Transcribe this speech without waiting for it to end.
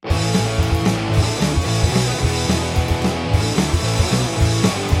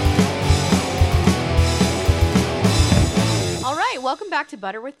back to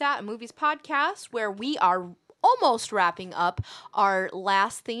Butter With That, a movies podcast where we are almost wrapping up our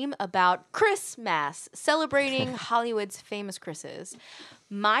last theme about Christmas, celebrating Hollywood's famous Chris's.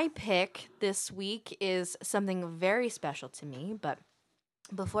 My pick this week is something very special to me, but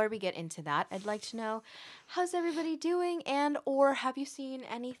before we get into that, I'd like to know, how's everybody doing, and or have you seen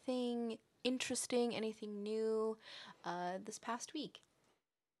anything interesting, anything new this past week?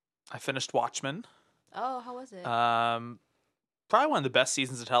 I finished Watchmen. Oh, how was it? Probably one of the best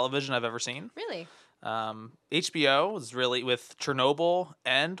seasons of television I've ever seen. Really? HBO was really, with Chernobyl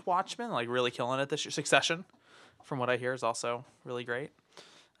and Watchmen, like really killing it this year. Succession, from what I hear, is also really great.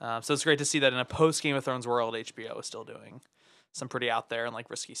 So it's great to see that in a post Game of Thrones world, HBO is still doing some pretty out there and like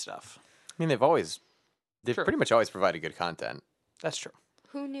risky stuff. I mean, they've True. pretty much always provided good content. That's true.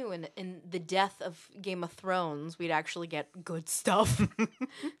 Who knew in the death of Game of Thrones we'd actually get good stuff?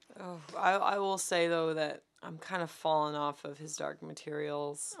 I will say though that I'm kind of falling off of his Dark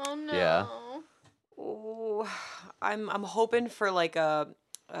Materials. Oh no. Yeah. Oh, I'm hoping for like a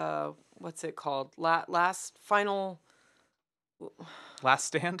what's it called? Last final. Last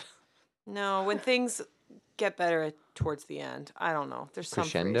Stand. No, when things get better towards the end. I don't know. There's some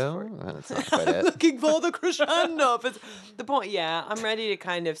phrase Crescendo? for it. That's not quite it. Looking for the crescendo. It's the point. Yeah, I'm ready to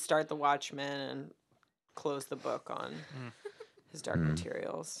kind of start the Watchmen and close the book on his Dark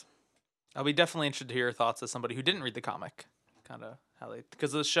Materials. I'll be definitely interested to hear your thoughts as somebody who didn't read the comic. Kind of how they,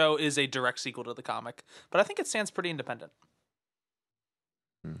 because the show is a direct sequel to the comic, but I think it stands pretty independent.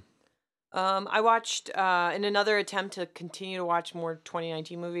 I watched, in another attempt to continue to watch more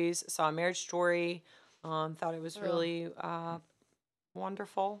 2019 movies, saw Marriage Story. Thought it was really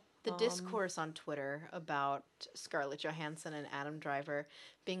wonderful. The discourse on Twitter about Scarlett Johansson and Adam Driver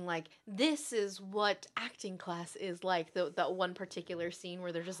being like, this is what acting class is like. That one particular scene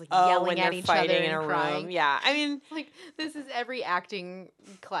where they're just like yelling at each other and crying. Yeah, I mean, like, this is every acting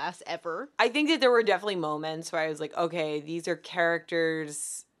class ever. I think that there were definitely moments where I was like, okay, these are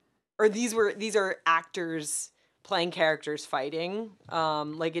characters, or these are actors playing characters fighting.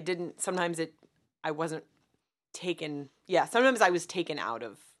 Like it didn't. Sometimes I wasn't taken. Yeah, sometimes I was taken out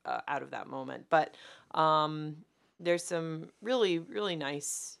of that moment. But there's some really, really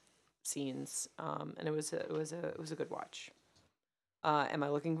nice scenes, and it was a good watch. Am I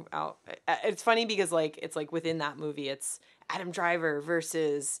looking out? It's funny because like it's like within that movie, it's Adam Driver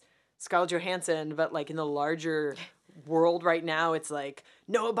versus Scarlett Johansson, but like in the larger world right now, it's like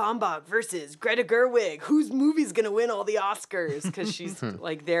Noah Baumbach versus Greta Gerwig. Whose movie's gonna win all the Oscars? Because she's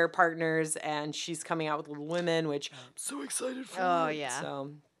like their partners, and she's coming out with Little Women, which I'm so excited for. Oh yeah.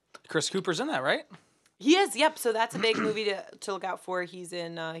 So Chris Cooper's in that, right? he is. Yep. So that's a big movie to look out for. He's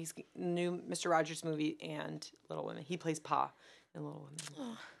in he's new Mr. Rogers movie and Little Women. He plays Pa in Little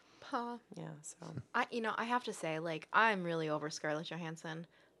Women. Pa. Yeah. So I have to say, like, I'm really over Scarlett Johansson,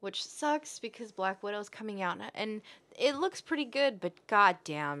 which sucks because Black Widow's coming out and it looks pretty good, but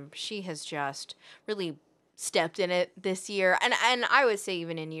goddamn, she has just really stepped in it this year. And I would say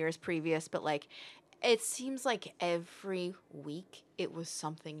even in years previous, but like it seems like every week it was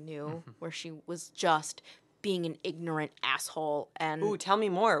something new where she was just being an ignorant asshole. And ooh, tell me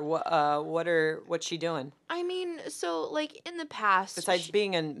more. What's she doing I mean, so like in the past, besides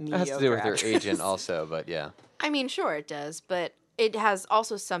being a mediocre It has to do with her actress? agent also, but yeah. I mean, sure it does, but it has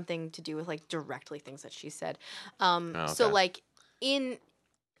also something to do with like directly things that she said. So okay. like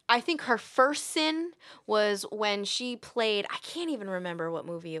I think her first sin was when she played, I can't even remember what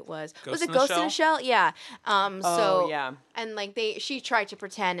movie it was. Was it in the Ghost in the Shell? Yeah. So yeah. and like she tried to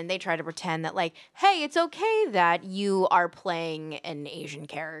pretend and they tried to pretend that like, hey, it's okay that you are playing an Asian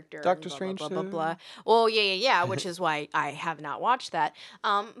character. Doctor and Strange blah, blah, blah, too. blah, blah. Well, yeah, which is why I have not watched that.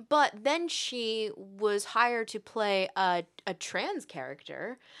 But then she was hired to play a trans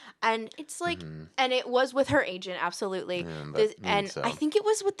character, and it's like, and it was with her agent, absolutely. So. I think it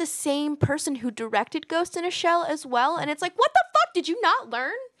was with the same person who directed Ghost in a Shell as well. And it's like, what the fuck? Did you not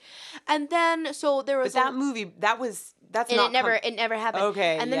learn? And then so there was But that movie that's and not it never happened.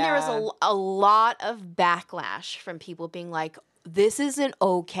 Okay, And then there was a lot of backlash from people being like, this isn't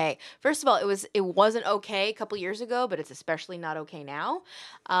okay. First of all, it wasn't okay a couple years ago, but it's especially not okay now.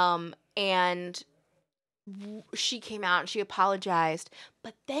 And she came out and she apologized,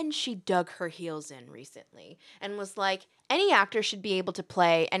 but then she dug her heels in recently and was like, any actor should be able to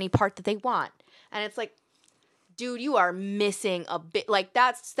play any part that they want. And it's like, dude, you are missing a bit. Like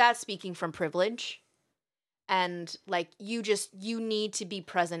that's speaking from privilege. And like you need to be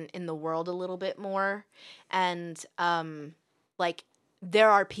present in the world a little bit more. And like there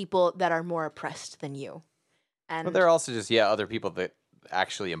are people that are more oppressed than you. And But there are also just other people that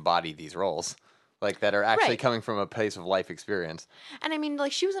actually embody these roles. like that are actually Right. coming from a place of life experience. And I mean,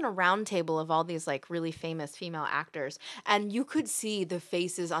 like, she was in a round table of all these, like, really famous female actors, and you could see the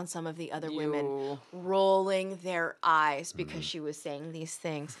faces on some of the other women You- rolling their eyes because she was saying these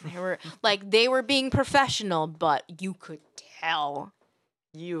things. They were, like, they were being professional, but you could tell.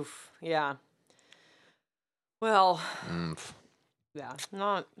 Yeah. Well, yeah,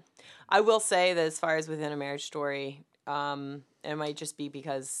 not. I will say that as far as Within a Marriage Story, it might just be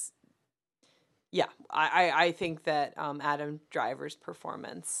because, yeah, I think that Adam Driver's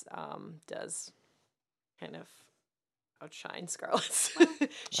performance does kind of outshine Scarlett's.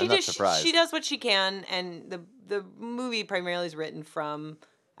 I'm not surprised. She does what she can, and the movie primarily is written from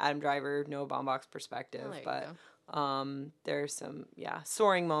Adam Driver, Noah Baumbach's perspective, There you but go. there's some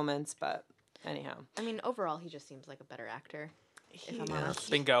soaring moments, but anyhow. I mean, overall, he just seems like a better actor. If I'm Yeah. honest.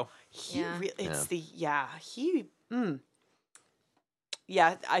 Bingo. Yeah.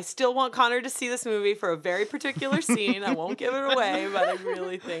 Yeah, I still want Connor to see this movie for a very particular scene. I won't give it away, but I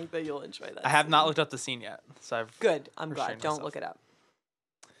really think that you'll enjoy that. I have not looked up the scene yet, so I've Good. I'm glad. restrained Don't myself. look it up.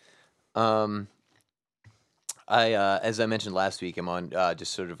 I as I mentioned last week, I'm on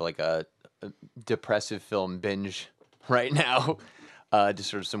just sort of like a depressive film binge right now. Just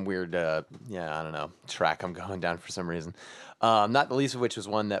sort of some weird, I don't know, track I'm going down for some reason. Not the least of which was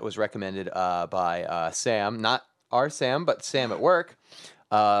one that was recommended by Sam, not our Sam, but Sam at work,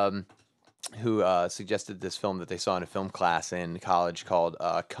 who suggested this film that they saw in a film class in college called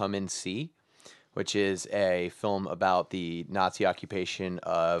Come and See, which is a film about the Nazi occupation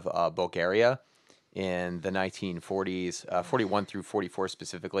of Bulgaria in the 1940s, 41 through 44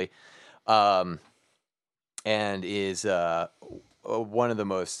 specifically, and is one of the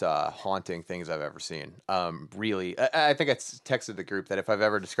most haunting things I've ever seen. Really, I think I texted the group that if I've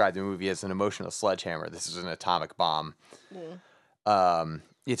ever described the movie as an emotional sledgehammer, this is an atomic bomb.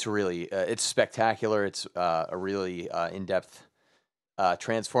 It's really, it's spectacular. It's a really in-depth,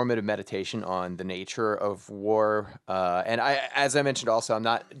 transformative meditation on the nature of war. And as I mentioned also, I'm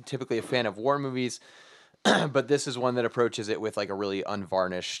not typically a fan of war movies, but this is one that approaches it with like a really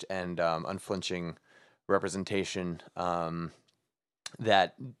unvarnished and unflinching representation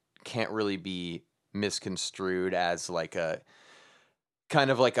that can't really be misconstrued as like a kind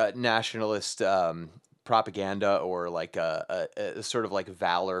of like a nationalist propaganda or like a sort of like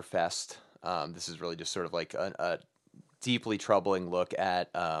valor fest. This is really just sort of like a deeply troubling look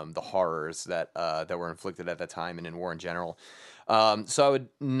at the horrors that were inflicted at that time and in war in general. So I would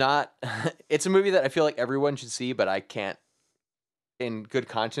not. It's a movie that I feel like everyone should see, but I can't, in good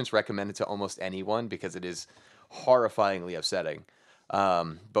conscience, recommend it to almost anyone because it is horrifyingly upsetting.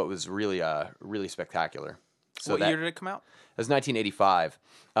 But was really really spectacular. So what year did it come out? It was 1985.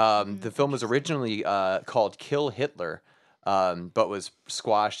 The film was originally called Kill Hitler, but was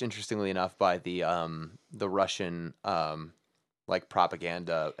squashed, interestingly enough, by the Russian like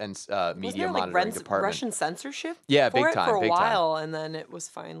propaganda and Wasn't media there like monitoring department. Russian censorship? Yeah, for big it time, for a big time. while, and then it was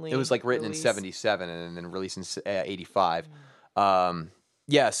finally. It was like written released. in 77 and then released in 85.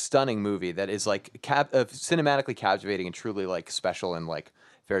 Yeah, stunning movie that is like cinematically captivating and truly like special and like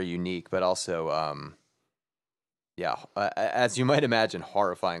very unique, but also, as you might imagine,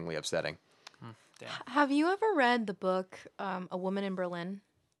 horrifyingly upsetting. Damn. Have you ever read the book A Woman in Berlin?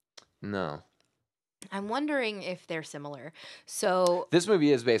 No. I'm wondering if they're similar. So This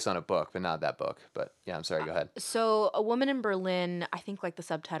movie is based on a book, but not that book. But yeah, I'm sorry, go ahead. So, A Woman in Berlin, I think like the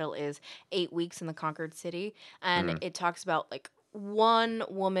subtitle is 8 Weeks in the Conquered City. And it talks about like one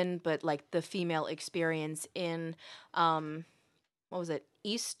woman, but like the female experience in, what was it?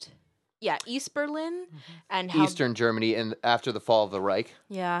 East Berlin. And how, Eastern Germany, and after the fall of the Reich,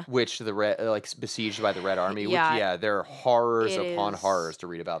 yeah. which the besieged by the Red Army. Yeah. Which, there are horrors It upon is- horrors to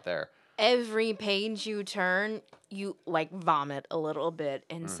read about there. Every page you turn, you like vomit a little bit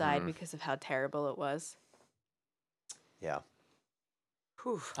inside because of how terrible it was. Yeah.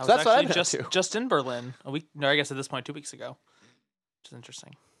 Whew. I was that's what actually I've been up to. just in Berlin a week. No, I guess at this point 2 weeks ago, which is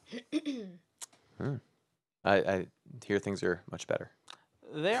interesting. I hear things are much better.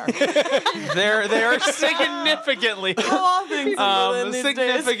 They are. they are significantly All things in Berlin these days.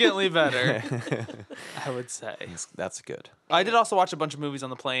 significantly better. I would say. That's good. I did also watch a bunch of movies on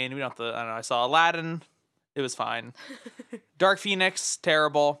the plane. We don't have to. I don't know. I saw Aladdin. It was fine. Dark Phoenix,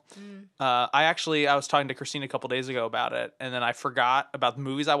 terrible. I was talking to Christine a couple days ago about it, and then I forgot about the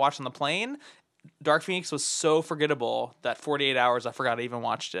movies I watched on the plane. Dark Phoenix was so forgettable that 48 hours I forgot I even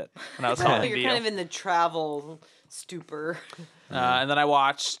watched it when I was calling You're you. kind of in the travel stupor. And then I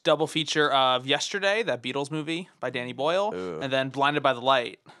watched double feature of Yesterday, that Beatles movie by Danny Boyle, Ooh. and then Blinded by the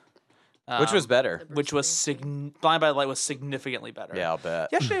Light, Which was better? which was Blinded by the Light was significantly better. Yeah, I'll bet.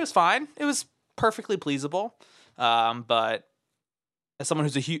 Yesterday was fine. It was perfectly pleasable. But as someone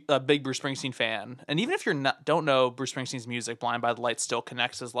who's a big Bruce Springsteen fan, and even if don't know Bruce Springsteen's music, Blind by the Light still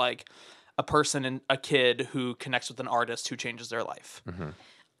connects as like a person and a kid who connects with an artist who changes their life.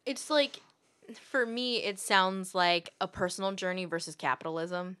 It's like, for me, it sounds like a personal journey versus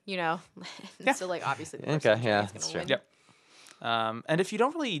capitalism, you know? So, like, obviously, the personal journey is that's going true. to win. Yep. And if you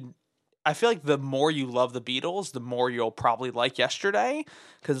don't really, I feel like the more you love the Beatles, the more you'll probably like Yesterday,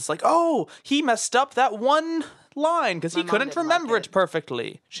 because it's like, oh, he messed up that one line because he mom couldn't didn't remember like it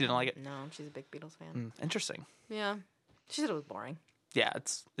perfectly. She didn't like it. No, she's a big Beatles fan. Interesting. Yeah. She said it was boring. Yeah,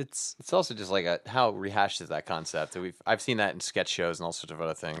 it's It's also just like how rehashed is that concept? I've seen that in sketch shows and all sorts of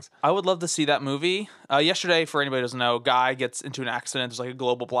other things. I would love to see that movie. Yesterday, for anybody who doesn't know, Guy gets into an accident. There's like a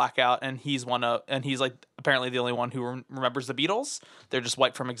global blackout, and he's like apparently the only one who remembers the Beatles. They're just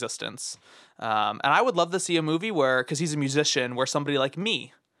wiped from existence. And I would love to see a movie where, because he's a musician, where somebody like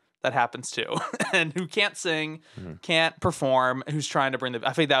me that happens to, and who can't sing, can't perform, who's trying to bring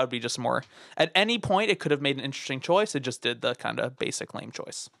I think that would be just more. At any point, it could have made an interesting choice. It just did the kind of basic lame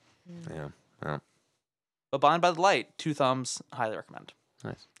choice. Yeah. But Blind by the Light, 2 thumbs, highly recommend.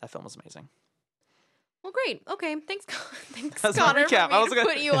 Nice. That film was amazing. Well, great. Okay. Thanks, thanks, That's my Connor, recap. for I me was to gonna-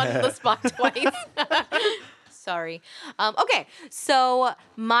 put you on the spot twice. Sorry. Okay, so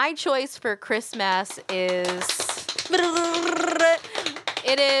my choice for Christmas is...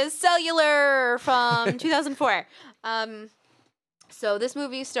 It is Cellular from 2004. So this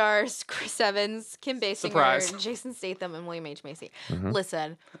movie stars Chris Evans, Kim Basinger, Surprise. Jason Statham, and William H. Macy.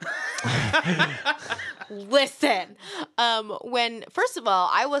 Listen. Listen. When, first of all,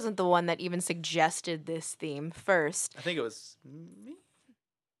 I wasn't the one that even suggested this theme first. I think it was me.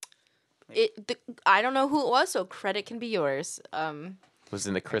 I don't know who it was, so credit can be yours. Was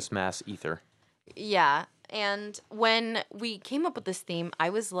in the Christmas ether. Yeah. And when we came up with this theme, I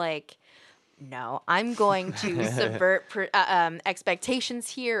was like, no, I'm going to subvert expectations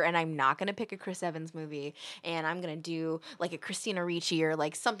here, and I'm not going to pick a Chris Evans movie, and I'm going to do like a Christina Ricci or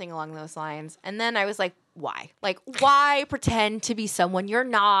like something along those lines. And then I was like, why? Like, why pretend to be someone you're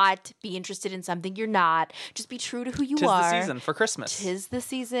not? Be interested in something you're not. Just be true to who you Tis are. the season for Christmas. Tis the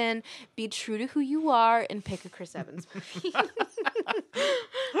season. Be true to who you are and pick a Chris Evans movie.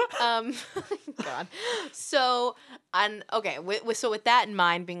 God. So, with that in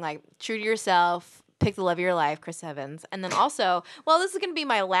mind, being like true to yourself, pick the love of your life, Chris Evans, and then also, well, this is gonna be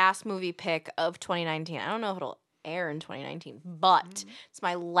my last movie pick of 2019. I don't know if it'll air in 2019, but it's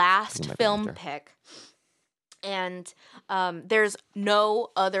my last film pick. And there's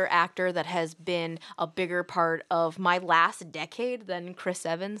no other actor that has been a bigger part of my last decade than Chris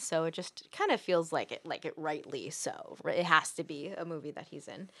Evans. So it just kind of feels like it rightly so. It has to be a movie that he's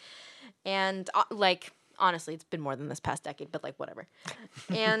in. And honestly, it's been more than this past decade, but like whatever.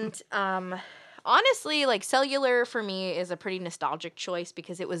 And honestly, like Cellular for me is a pretty nostalgic choice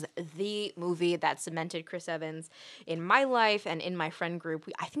because it was the movie that cemented Chris Evans in my life and in my friend group.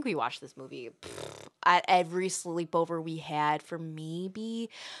 I think we watched this movie at every sleepover we had for maybe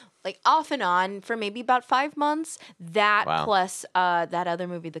like off and on for maybe about 5 months. That plus that other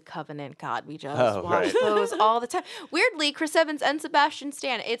movie, The Covenant. God, we just watched those all the time. Weirdly, Chris Evans and Sebastian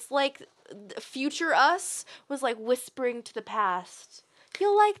Stan. It's like future us was like whispering to the past,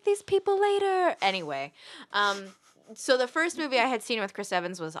 you'll like these people later. Anyway, so the first movie I had seen with Chris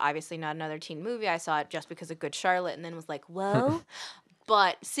Evans was obviously not another teen movie. I saw it just because of Good Charlotte, and then was like, whoa.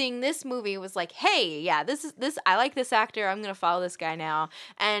 But seeing this movie was like, hey, yeah, this. I like this actor. I'm gonna follow this guy now.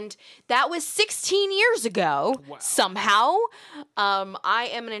 And that was 16 years ago. Wow. Somehow, I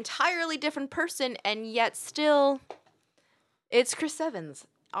am an entirely different person, and yet still, it's Chris Evans,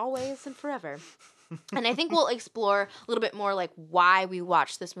 always and forever. And I think we'll explore a little bit more like why we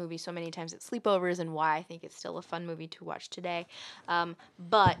watched this movie so many times at sleepovers and why I think it's still a fun movie to watch today.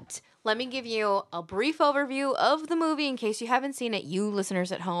 But let me give you a brief overview of the movie in case you haven't seen it, you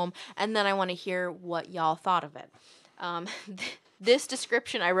listeners at home, and then I want to hear what y'all thought of it. This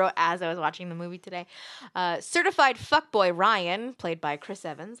description I wrote as I was watching the movie today. Certified fuckboy Ryan, played by Chris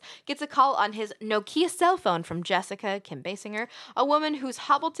Evans, gets a call on his Nokia cell phone from Jessica, Kim Basinger, a woman who's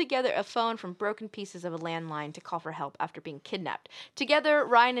hobbled together a phone from broken pieces of a landline to call for help after being kidnapped. Together,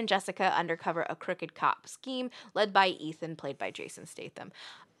 Ryan and Jessica undercover a crooked cop scheme led by Ethan, played by Jason Statham.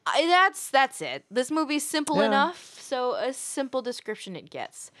 That's it. This movie's simple enough, so a simple description it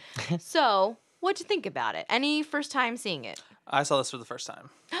gets. So, what'd you think about it? Any first time seeing it? I saw this for the first time.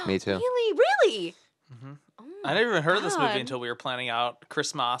 Me too. Really? I never even heard of this movie God. until we were planning out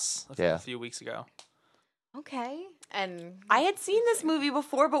Christmas a few weeks ago. Okay. And I had seen this movie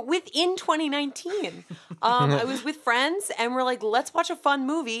before, but within 2019. I was with friends and we're like, let's watch a fun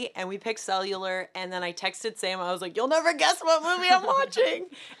movie. And we picked Cellular. And then I texted Sam. I was like, you'll never guess what movie I'm watching.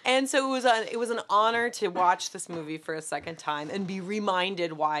 And so it was an honor to watch this movie for a second time and be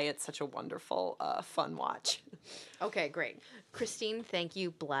reminded why it's such a wonderful, fun watch. okay, great. Christine, thank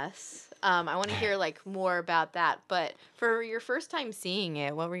you. Bless. I want to hear like more about that. But for your first time seeing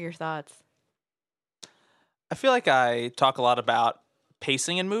it, what were your thoughts? I feel like I talk a lot about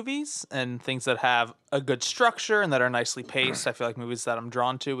pacing in movies and things that have a good structure and that are nicely paced. I feel like movies that I'm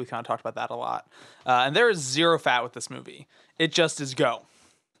drawn to, we kind of talked about that a lot. And there is zero fat with this movie. It just is go.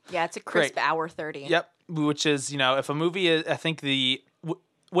 Yeah, it's a crisp Great. hour 30. Yep. Which is, if a movie is, I think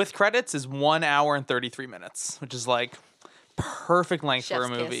with credits is 1 hour and 33 minutes, which is like perfect length for a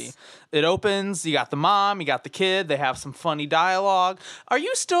Chef's movie. kiss. It opens, you got the mom, you got the kid, they have some funny dialogue. Are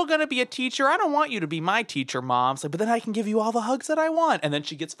you still going to be a teacher? I don't want you to be my teacher, Mom. It's like, but then I can give you all the hugs that I want. And then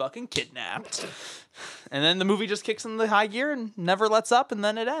she gets fucking kidnapped. And then the movie just kicks in the high gear and never lets up, and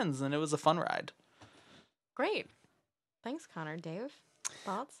then it ends, and it was a fun ride. Great. Thanks, Connor. Dave,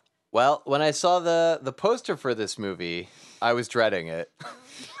 thoughts? Well, when I saw the poster for this movie, I was dreading it.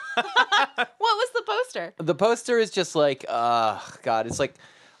 What was the poster? The poster is just like, God, it's like,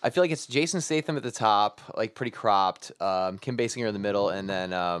 I feel like it's Jason Statham at the top, like pretty cropped, Kim Basinger in the middle, and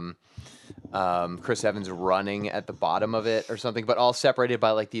then Chris Evans running at the bottom of it or something, but all separated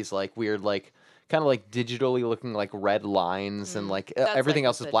by like these like weird, like kind of like digitally looking like red lines and like That's everything like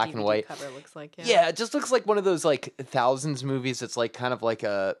else what is the black DVD and white. cover looks like. Yeah, it just looks like one of those like thousands movies. It's like kind of like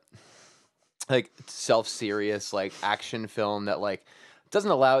a like self-serious like action film that like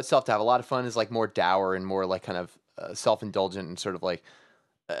doesn't allow itself to have a lot of fun. Is like more dour and more like kind of self-indulgent and sort of like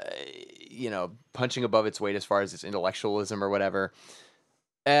punching above its weight as far as its intellectualism or whatever.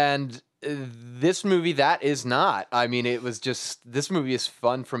 And this movie, that is not. I mean, it was just, this movie is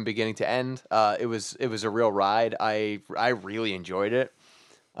fun from beginning to end. It was a real ride. I really enjoyed it.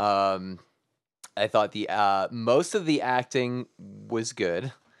 I thought the most of the acting was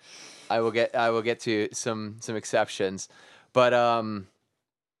good. I will get to some exceptions, but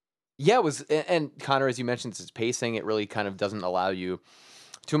yeah, it was. And Connor, as you mentioned, it's pacing. It really kind of doesn't allow you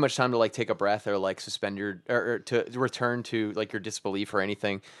too much time to like take a breath or like suspend your or to return to like your disbelief or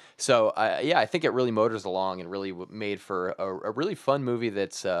anything. So I think it really motors along and really made for a really fun movie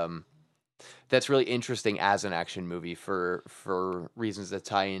that's really interesting as an action movie for reasons that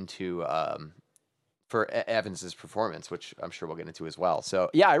tie into for Evans's performance, which I'm sure we'll get into as well. So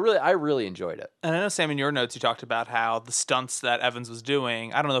yeah, I really enjoyed it. And I know, Sam, in your notes, you talked about how the stunts that Evans was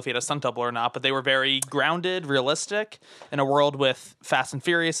doing, I don't know if he had a stunt double or not, but they were very grounded, realistic in a world with Fast and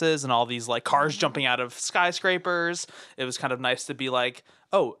Furiouses and all these like cars jumping out of skyscrapers. It was kind of nice to be like,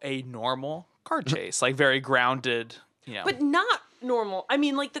 oh, a normal car chase, like very grounded, But not normal. I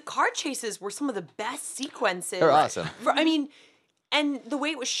mean, like the car chases were some of the best sequences. They're awesome. And the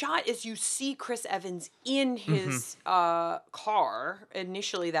way it was shot is you see Chris Evans in his car.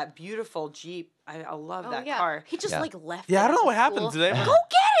 Initially, that beautiful Jeep. I love that car. He just like left. Yeah, it I don't at know what the happened. school. Do they? Go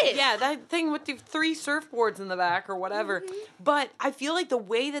get it. Yeah, that thing with the 3 surfboards in the back or whatever. But I feel like the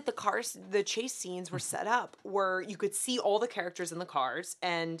way that the chase scenes were set up, where you could see all the characters in the cars,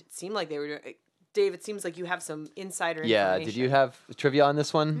 and it seemed like they were doing. Dave, it seems like you have some insider Yeah, information. did you have trivia on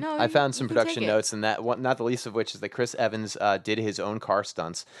this one? No, I found some you can take production it. notes, and that one, not the least of which is that Chris Evans did his own car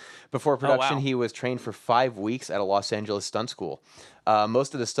stunts. Before production, wow. he was trained for 5 weeks at a Los Angeles stunt school.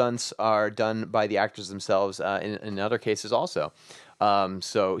 Most of the stunts are done by the actors themselves, in other cases also.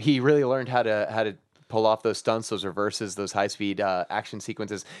 So he really learned how to pull off those stunts, those reverses, those high-speed action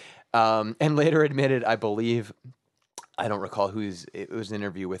sequences, and later admitted, I believe, I don't recall who it was an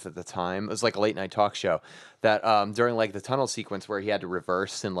interview with at the time. It was like a late night talk show that during like the tunnel sequence where he had to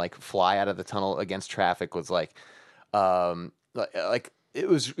reverse and like fly out of the tunnel against traffic was like it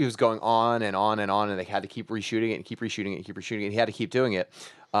was going on and on and on, and they had to keep reshooting it and keep reshooting it and keep reshooting it. And he had to keep doing it.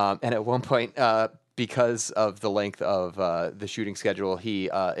 And at one point, because of the length of the shooting schedule, he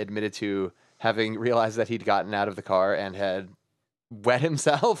admitted to having realized that he'd gotten out of the car and had wet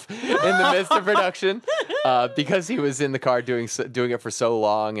himself in the midst of production because he was in the car doing it for so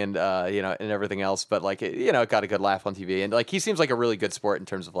long and and everything else. But like it got a good laugh on TV, and like he seems like a really good sport in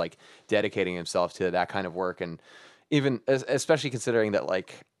terms of like dedicating himself to that kind of work, and even especially considering that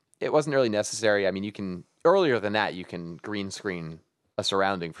like it wasn't really necessary. I mean, you can earlier than that you can green screen a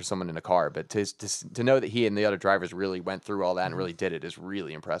surrounding for someone in a car, but to know that he and the other drivers really went through all that and really did it is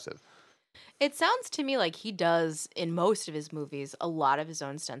really impressive. It sounds to me like he does in most of his movies a lot of his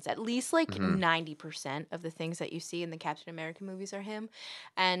own stunts. At least like 90% of the things that you see in the Captain America movies are him.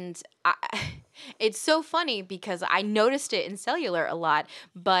 And it's so funny because I noticed it in Cellular a lot,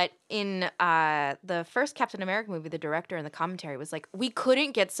 but in the first Captain America movie, the director in the commentary was like, we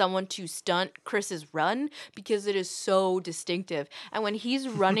couldn't get someone to stunt Chris's run because it is so distinctive. And when he's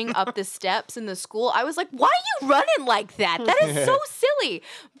running up the steps in the school, I was like, why are you running like that? That is so silly.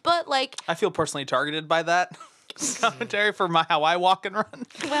 But like, I feel personally targeted by that commentary for how I walk and run.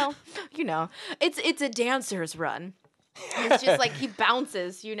 well, it's a dancer's run. It's just like he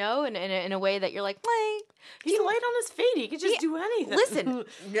bounces, in a way that you're like, wait. He's light on his feet. He could just do anything. Listen,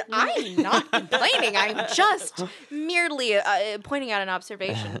 I'm not complaining. I'm just merely pointing out an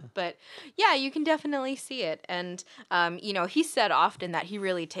observation. But yeah, you can definitely see it. And, he said often that he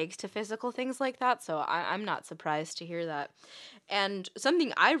really takes to physical things like that. So I'm not surprised to hear that. And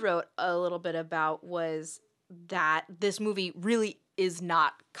something I wrote a little bit about was that this movie really is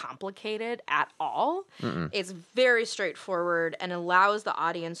not complicated at all. It's very straightforward and allows the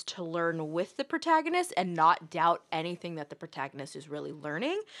audience to learn with the protagonist and not doubt anything that the protagonist is really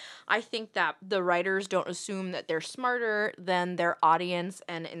learning. I think that the writers don't assume that they're smarter than their audience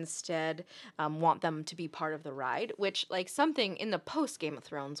and instead want them to be part of the ride, which, like, something in the post Game of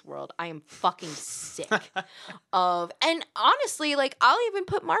Thrones world, I am fucking sick of. And honestly, like, I'll even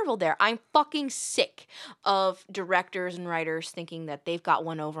put Marvel there. I'm fucking sick of directors and writers thinking that they've got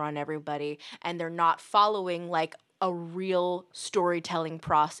one over on everybody and they're not following like a real storytelling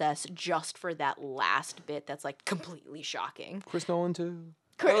process just for that last bit that's like completely shocking. Chris Nolan too.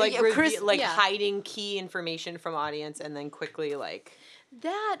 Or like hiding key information from audience and then quickly like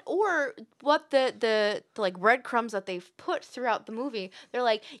that, or what the like breadcrumbs that they've put throughout the movie. They're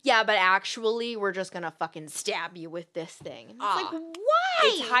like, yeah, but actually we're just gonna fucking stab you with this thing. And it's like, why?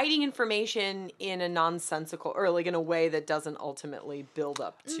 It's hiding information in a nonsensical or like in a way that doesn't ultimately build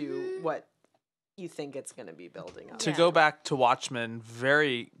up to what you think it's going to be building up. To go back to Watchmen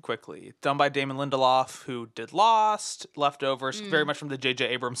very quickly, done by Damon Lindelof, who did Lost, Leftovers, very much from the J.J.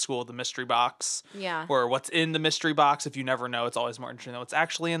 Abrams school of the mystery box. Yeah. Where what's in the mystery box, if you never know, it's always more interesting than what's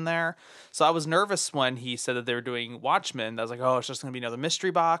actually in there. So I was nervous when he said that they were doing Watchmen. I was like, oh, it's just going to be another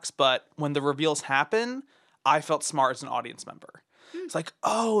mystery box. But when the reveals happen, I felt smart as an audience member. It's like,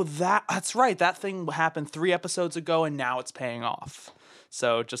 oh, that's right. That thing happened 3 episodes ago, and now it's paying off.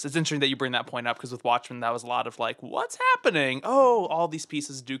 So just it's interesting that you bring that point up because with Watchmen, that was a lot of like, what's happening? Oh, all these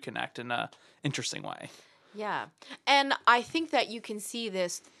pieces do connect in a interesting way. Yeah. And I think that you can see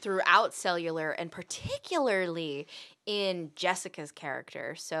this throughout Cellular and particularly in Jessica's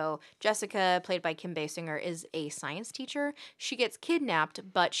character. So Jessica, played by Kim Basinger, is a science teacher. She gets kidnapped,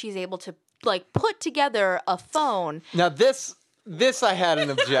 but she's able to like put together a phone. Now this I had an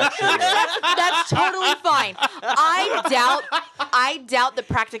objection with. That's totally fine. I doubt the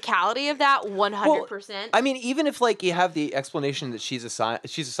practicality of that 100%. Well, I mean, even if like you have the explanation that she's a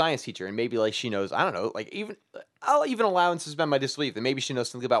science teacher and maybe like she knows, I don't know, like I'll even allow and suspend my disbelief that maybe she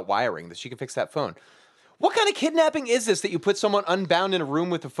knows something about wiring that she can fix that phone. What kind of kidnapping is this that you put someone unbound in a room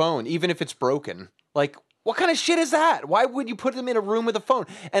with a phone, even if it's broken? Like, what kind of shit is that? Why would you put them in a room with a phone?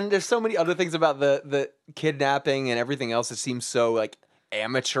 And there's so many other things about the kidnapping and everything else that seems so like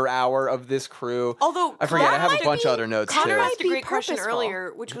amateur hour of this crew. Although I forget, I have a bunch of other notes Connor too. asked a great question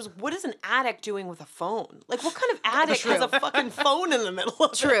earlier, which was, what is an addict doing with a phone? Like, what kind of addict has a fucking phone in the middle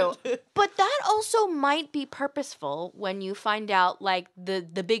of True. it? But that also might be purposeful when you find out like the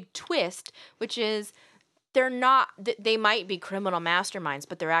big twist, which is they're not, they might be criminal masterminds,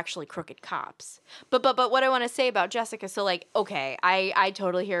 but they're actually crooked cops. But what I want to say about Jessica, so like, okay, I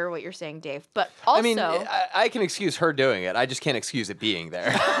totally hear what you're saying, Dave, but also... I mean, I can excuse her doing it. I just can't excuse it being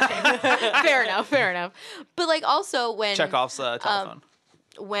there. Fair enough. But like also when... Chekhov's telephone.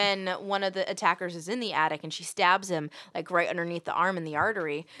 When one of the attackers is in the attic and she stabs him like right underneath the arm in the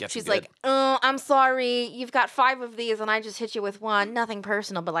artery, she's like, "Oh, I'm sorry, you've got 5 of these and I just hit you with 1. Nothing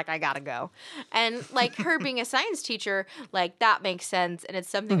personal, but like I gotta go." And like her being a science teacher, like that makes sense, and it's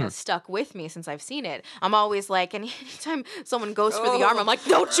something that's stuck with me since I've seen it. I'm always like, anytime someone goes for the arm, I'm like,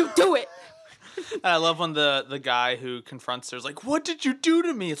 "Don't you do it!" And I love when the guy who confronts her is like, "What did you do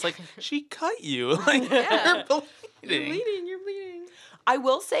to me?" It's like, she cut you. Like, you're bleeding. You're bleeding. I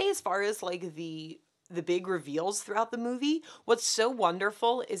will say, as far as like the big reveals throughout the movie, what's so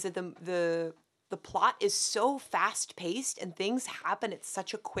wonderful is that the plot is so fast paced and things happen at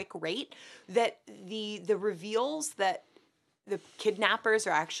such a quick rate that the reveals that the kidnappers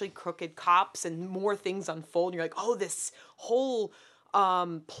are actually crooked cops and more things unfold. And you're like, oh, this whole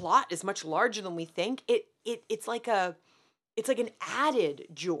plot is much larger than we think. It's it's like an added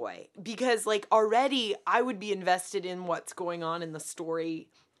joy because like already I would be invested in what's going on in the story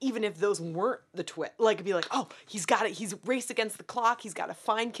even if those weren't the twist. Like it'd be like, oh, he's got it, he's raced against the clock, he's got to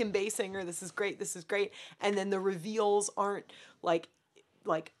find Kim Basinger, this is great, and then the reveals aren't like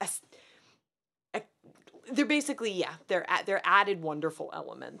they're basically they're added wonderful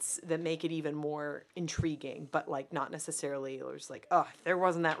elements that make it even more intriguing, but like not necessarily it was like, oh, if there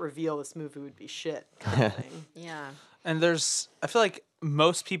wasn't that reveal, this movie would be shit kind of thing. Yeah. And I feel like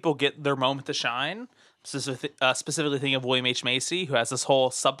most people get their moment to shine. Specifically thinking of William H. Macy, who has this whole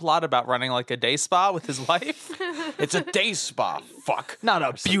subplot about running like a day spa with his wife. It's a day spa. Fuck. Not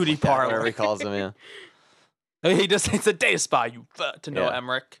a beauty Whatever parlor. he calls them, yeah. It's a day spa, to Noah Yeah.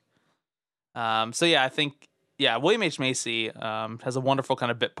 Emmerich. So yeah, I think William H. Macy has a wonderful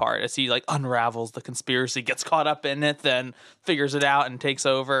kind of bit part as he like unravels the conspiracy, gets caught up in it, then figures it out and takes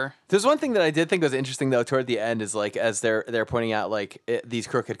over. There's one thing that I did think was interesting though toward the end is like as they're pointing out like these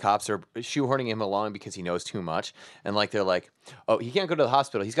crooked cops are shoehorning him along because he knows too much, and like they're like, oh, he can't go to the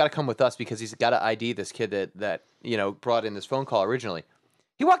hospital, he's got to come with us because he's got to ID this kid that brought in this phone call originally.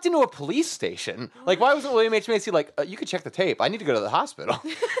 He walked into a police station. Like, why wasn't William H. Macy like, you could check the tape, I need to go to the hospital?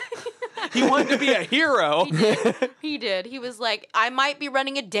 He wanted to be a hero. He did. He was like, I might be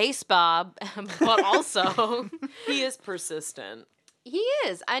running a day spa, but also He is persistent. he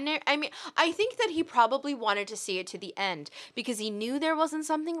is. I mean, I think that he probably wanted to see it to the end because he knew there wasn't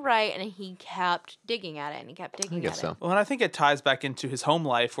something right, and he kept digging at it, and he kept digging I guess at so. it. Well, and I think it ties back into his home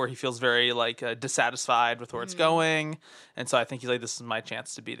life where he feels very like dissatisfied with where it's going, and so I think he's like, "This is my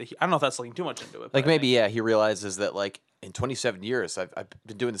chance to be the." I don't know if that's looking too much into it. Like but I maybe think- he realizes that like in 27 years I've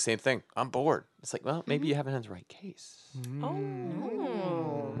been doing the same thing. I'm bored. It's like, well, maybe you haven't had the right case.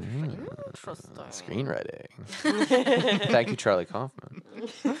 Oh, interesting. Screenwriting. Thank you, Charlie Kaufman.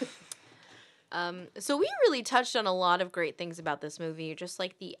 So we really touched on a lot of great things about this movie, just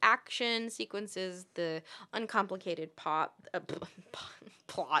like the action sequences, the uncomplicated plot,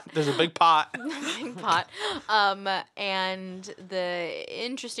 There's a big pot. big pot, and the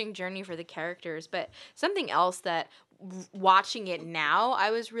interesting journey for the characters. But something else that watching it now I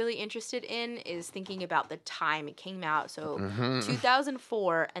was really interested in is thinking about the time it came out. So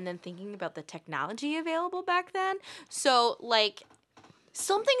 2004, and then thinking about the technology available back then. So like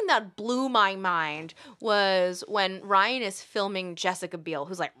something that blew my mind was when Ryan is filming Jessica Biel,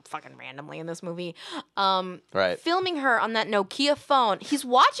 who's like fucking randomly in this movie, Right. filming her on that Nokia phone. He's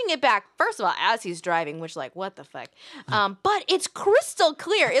watching it back, first of all, as he's driving, which like, what the fuck? But it's crystal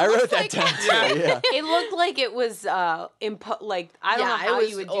clear. It I looks wrote that like, down too. Yeah. It looked like it was I don't Yeah, know it how was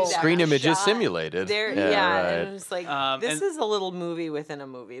you would do old. that. Screen images shot. simulated. There, right. and it was like this and- is a little movie within a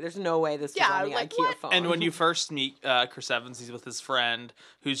movie. There's no way this was Yeah, on the like, IKEA what? phone. And when you first meet Chris Evans, he's with his friend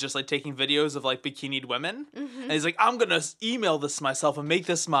who's just like taking videos of like bikinied women, and he's like, "I'm gonna email this to myself and make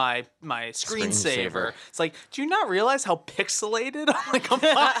this my screensaver." Screensaver. It's like, do you not realize how pixelated like a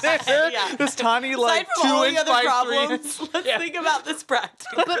monitor? Yeah. This tiny like Aside from all the 2-inch other by problems, 3. let's Yeah. think about this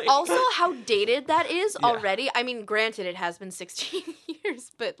practically. but also how dated that is already. I mean, granted, it has been 16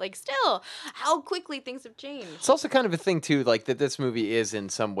 years, but like still, how quickly things have changed. It's also kind of a thing too, like that this movie is in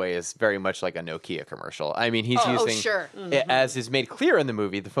some ways very much like a Nokia commercial. I mean, he's Oh, using, sure. as is made clear in the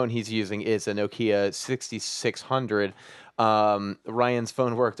movie, the phone he's using is a Nokia 6600. Ryan's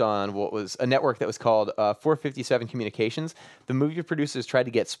phone worked on what was a network that was called 457 Communications. The movie producers tried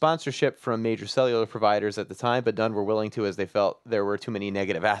to get sponsorship from major cellular providers at the time, but none were willing to, as they felt there were too many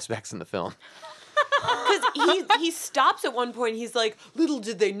negative aspects in the film. Because he stops at one point. He's like, "Little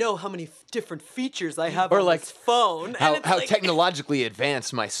did they know how many different features I have Or on like, this phone." How, and it's how like, technologically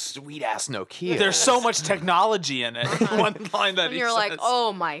advanced my sweet ass Nokia. There's so much technology in it. One line that And he you're like, says.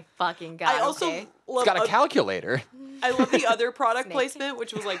 oh my fucking god. I also okay. love It's got a calculator. I love the other product Snake. placement,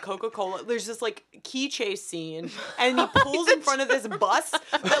 which was like Coca-Cola. There's this like key chase scene, and he pulls in front of this bus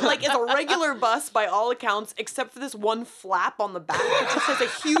that like is a regular bus by all accounts, except for this one flap on the back, which just has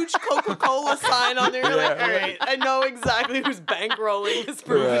a huge Coca-Cola sign on there. You're like, all right, I know exactly who's bankrolling this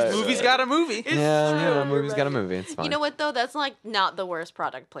movie. Right. Movie's got a movie. It's Yeah, true, movie's got a right. movie. It's fine. You know what though? That's like not the worst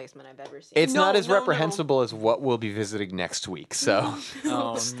product placement I've ever seen. It's No, not as no, no. reprehensible as what we'll be visiting next week, so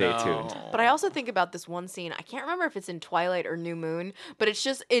Oh, stay no. tuned. But I also think about this one scene. I can't remember if it's in Twilight or New Moon, but it's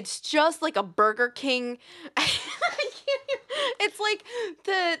just like a Burger King. It's like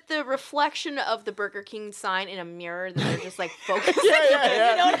the reflection of the Burger King sign in a mirror that they're just like focusing.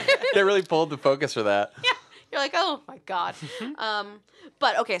 Yeah. You know what I mean? They really pulled the focus for that. You're like, oh my god.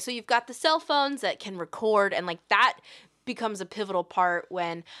 But okay, so you've got the cell phones that can record, and like that becomes a pivotal part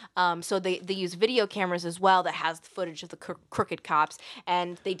when so they use video cameras as well that has footage of the crooked cops,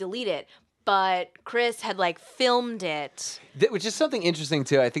 and they delete it. but Chris had like filmed it. Which is something interesting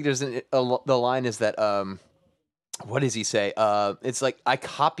too. I think there's the line is that what does he say? It's like I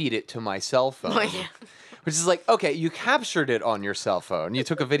copied it to my cell phone. Oh, yeah. Which is like, okay, you captured it on your cell phone. You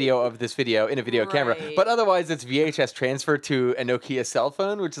took a video of this video in a video camera, Right. but otherwise it's VHS transferred to a Nokia cell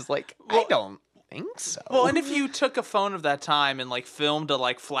phone, which is like, I don't think so. Well, and if you took a phone of that time and like filmed a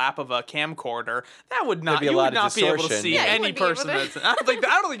like flap of a camcorder, that would not There'd be a you lot would of not be able to distortion. see Yeah, you any wouldn't be able person. to- That's,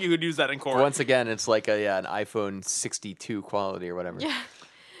 I don't think you could use that in court. Once again, it's like an iPhone 62 quality or whatever. Yeah.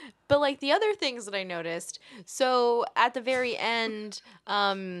 But like the other things that I noticed, so at the very end,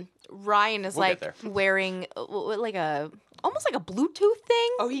 Ryan is We'll like get there. wearing like almost like a Bluetooth thing.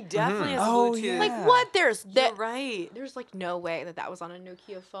 Oh, he definitely has Oh, Bluetooth. yeah. Like what? There's You're that. right. There's like no way that was on a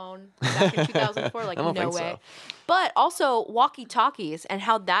Nokia phone back in 2004. Like I don't no think way. so. But also walkie-talkies and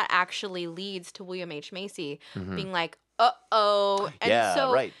how that actually leads to William H Macy being like, "Uh-oh." And Yeah,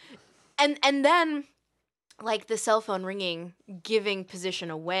 so, right. And then like the cell phone ringing, giving position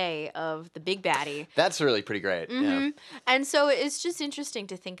away of the big baddie. That's really pretty great. Yeah. Mhm. And so it's just interesting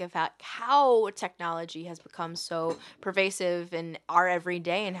to think of how technology has become so pervasive in our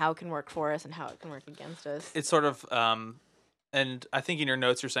everyday and how it can work for us and how it can work against us. It's sort of and I think in your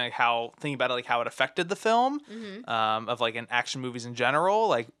notes you're saying how thinking about it like how it affected the film of like in action movies in general.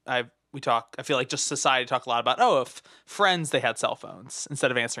 Like I feel like just society talk a lot about if Friends they had cell phones instead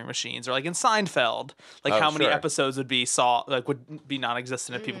of answering machines, or like in Seinfeld, like Oh, how many sure. episodes would be would be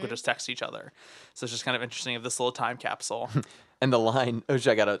non-existent if people could just text each other. So it's just kind of interesting of this little time capsule. And the line, which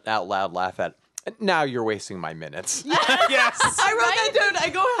I got to out loud laugh at, now you're wasting my minutes. Yes. I wrote that down. I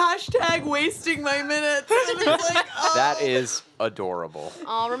go hashtag wasting my minutes. And it's like, oh. That is adorable.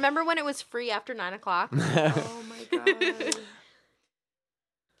 Oh, remember when it was free after 9 o'clock? Oh my god.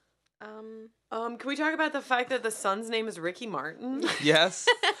 Can we talk about the fact that the son's name is Ricky Martin? Yes.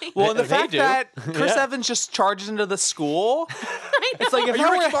 Well, and the They fact do. that Chris Yeah. Evans just charges into the school. It's like if Are you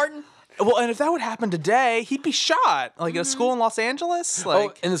that Ricky were- Martin? Well, and if that would happen today, he'd be shot like at a school in Los Angeles. Like,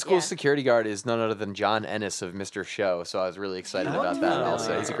 Oh, and the school's Yeah. security guard is none other than John Ennis of Mr. Show, so I was really excited about that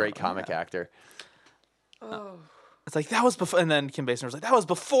also. He's a great comic actor. Oh. it's like that was before. And then Kim Basinger was like, "That was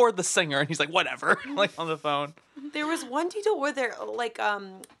before the singer," and he's like, "Whatever," like on the phone. There was one detail where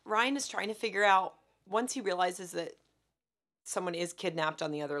Ryan is trying to figure out, once he realizes that someone is kidnapped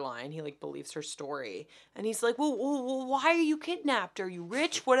on the other line, he like believes her story, and he's like, well, why are you kidnapped? Are you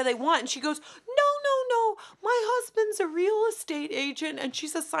rich? What do they want? And she goes, no, my husband's a real estate agent and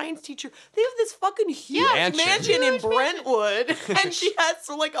she's a science teacher. They have this fucking huge Mansion. mansion in Brentwood, and she has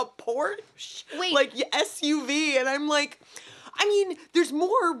like a Porsche, Wait. like SUV, and I'm like, I mean, there's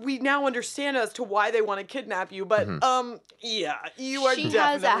more we now understand as to why they want to kidnap you, but yeah, you are She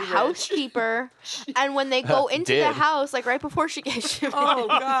has definitely a rich. housekeeper, and when they go into the Did. house, like right before she gets Oh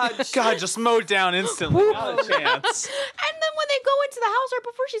God, God, just mowed down instantly. Not a chance. And then when they go into the house right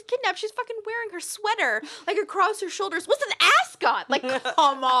before she's kidnapped, she's fucking wearing her sweater like across her shoulders with an ascot. Like,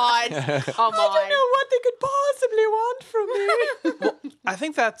 come on, come I on. don't know what they could possibly want from me. I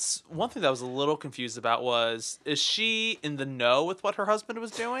think that's one thing that I was a little confused about was, is she in the know with what her husband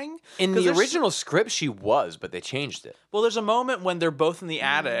was doing? In 'Cause the there's- original script, she was, but they changed it. Well, there's a moment when they're both in the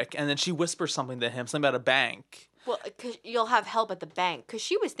attic and then she whispers something to him, something about a bank. Well, because you'll have help at the bank. Because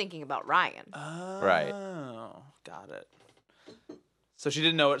she was thinking about Ryan. Right. Oh, got it. So she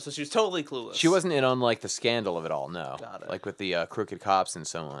didn't know it, so she was totally clueless. She wasn't in on like the scandal of it all, no. Got it. Like with the crooked cops and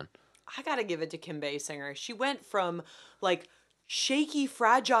so on. I gotta give it to Kim Basinger. She went from like shaky,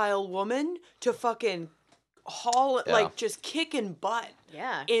 fragile woman to fucking like just kicking butt.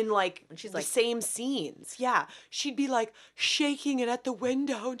 Yeah. In like she's the like- same scenes. Yeah. She'd be like shaking it at the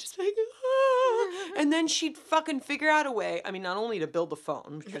window and just like, ah. And then she'd fucking figure out a way. I mean, not only to build the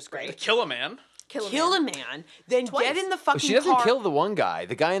phone, which was great. kill a man. Kill a man, then get in the fucking She doesn't car. kill the one guy.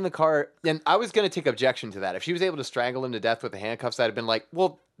 The guy in the car, and I was going to take objection to that. If she was able to strangle him to death with the handcuffs, I'd have been like,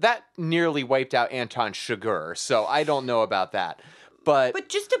 well, that nearly wiped out Anton Chigurh, so I don't know about that. But But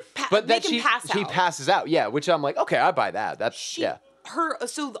just to but make that him pass out. she passes out, yeah, which I'm like, okay, I buy that. That's, yeah.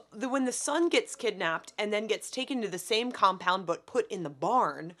 When the son gets kidnapped and then gets taken to the same compound but put in the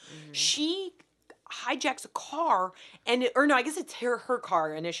barn, she hijacks a car I guess it's her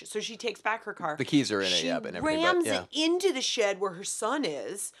car initially. So she takes back her car. The keys are in it, She yeah, but everything. rams But, yeah. it into the shed where her son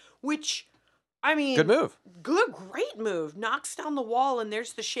is, which, I mean, Good move. great move. Knocks down the wall and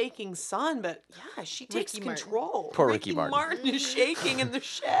there's the shaking son, but yeah, she takes Ricky Martin. control. Poor Ricky Martin. is shaking in the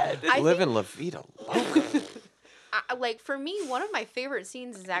shed. Living La Vida Loca. Like for me, one of my favorite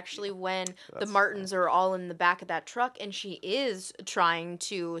scenes is actually when the Martins are all in the back of that truck, and she is trying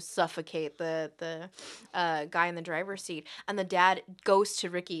to suffocate the guy in the driver's seat, and the dad goes to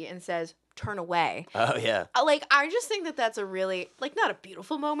Ricky and says, turn away. Oh yeah. Like, I just think that that's a really, like, not a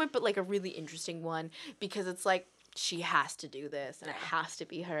beautiful moment, but like a really interesting one, because it's like she has to do this and it has to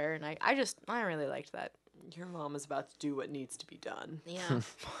be her, and I really liked that. Your mom is about to do what needs to be done. Yeah.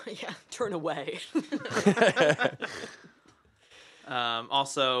 Yeah. Turn away.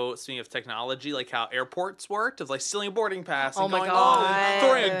 Also, speaking of technology, like how airports worked, of like stealing a boarding pass and Oh my going God. home, and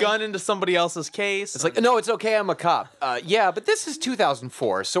throwing a gun into somebody else's case. It's like, no, it's okay. I'm a cop. Yeah, but this is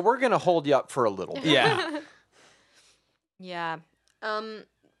 2004, so we're gonna hold you up for a little bit. yeah. Yeah.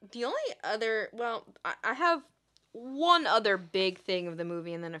 The only other, well, I have one other big thing of the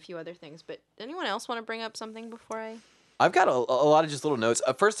movie and then a few other things, but anyone else want to bring up something before I? I've got a lot of just little notes.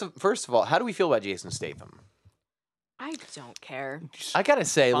 First of all, how do we feel about Jason Statham? I don't care. I gotta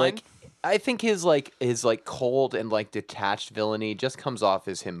say, Fine. like, I think his cold and like detached villainy just comes off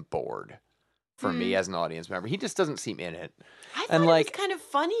as him bored for me as an audience member. He just doesn't seem in it. I thought And, it like- was kind of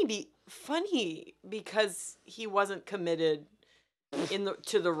funny because he wasn't committed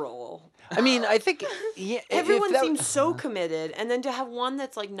to the role. I mean, I think Everyone seems so committed, and then to have one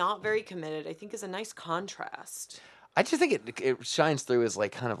that's like not very committed, I think is a nice contrast. I just think it shines through as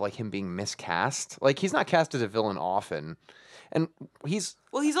like kind of like him being miscast. Like he's not cast as a villain often, and he's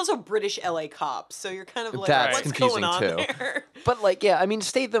Well, he's also British LA cop, so you're kind of like, That's what's confusing going on too. there? But like, yeah, I mean,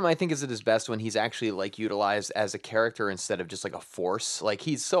 Statham, I think is at his best when he's actually like utilized as a character instead of just like a force. Like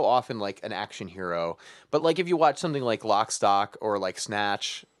he's so often like an action hero. But like if you watch something like Lock, Stock or like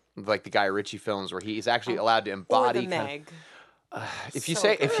Snatch, like the Guy Ritchie films where he's actually allowed to Or embody. the Meg. If you So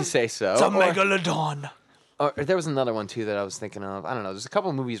say good. so. It's a Or- megalodon. Or there was another one too that I was thinking of. I don't know. There's a couple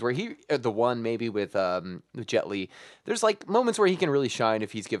of movies where the one maybe with Jet Li. There's like moments where he can really shine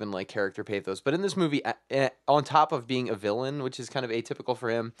if he's given like character pathos. But in this movie, on top of being a villain, which is kind of atypical for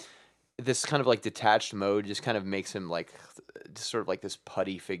him, this kind of like detached mode just kind of makes him like just sort of like this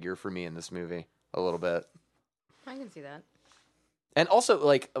putty figure for me in this movie a little bit. I can see that. And also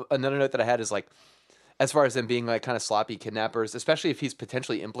like another note that I had is like, as far as them being like kind of sloppy kidnappers, especially if he's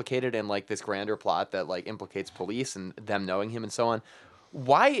potentially implicated in like this grander plot that like implicates police and them knowing him and so on,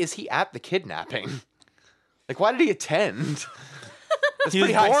 why is he at the kidnapping? Like, why did he attend? That's He was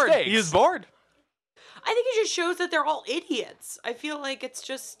pretty high bored. stakes. He was bored. I think it just shows that they're all idiots. I feel like it's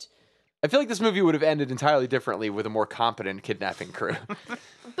just. I feel like this movie would have ended entirely differently with a more competent kidnapping crew.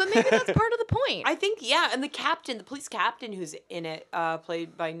 But maybe that's part of the point. I think, yeah, and the police captain who's in it,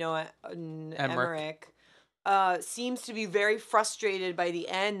 played by Noah Emmerich, seems to be very frustrated by the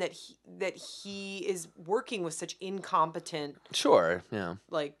end that he is working with such incompetent, Sure, yeah.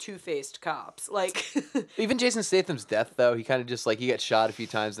 like two-faced cops. Like, Even Jason Statham's death, though, he kind of just like he gets shot a few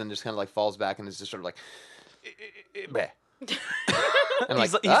times, then just kind of like falls back and is just sort of like, bleh. I'm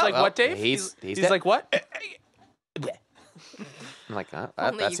He's like, "Oh, well, what, Dave? He's He's dead." like, what? I'm like,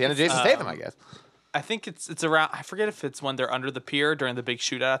 Only that's you the end of could Jason see. Statham, I guess. I think it's around. I forget if it's when they're under the pier during the big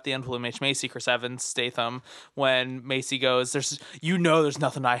shootout at the end. William H Macy, Chris Evans, Statham. When Macy goes, "There's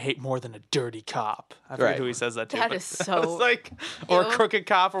nothing I hate more than a dirty cop." I forget Right. who he says that to. That but is it's so like, or a ew. crooked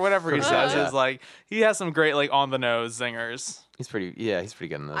cop or whatever he Crooked says. cop, yeah. Is like he has some great like on the nose zingers. He's pretty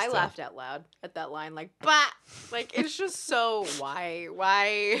good in this. I too. laughed out loud at that line, like, bah! Like, it's just so,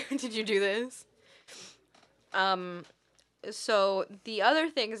 why did you do this? So the other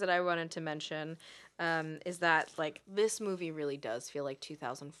things that I wanted to mention is that, like, this movie really does feel like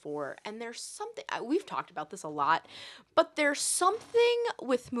 2004, and there's something, we've talked about this a lot, but there's something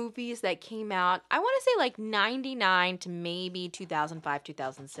with movies that came out, I want to say, like, 99 to maybe 2005,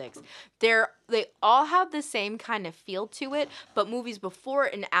 2006. They all have the same kind of feel to it, but movies before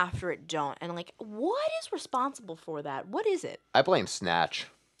it and after it don't. And, like, what is responsible for that? What is it? I blame Snatch.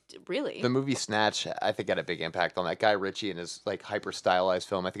 Really? The movie Snatch, I think, had a big impact on that. Guy Ritchie and his like hyper stylized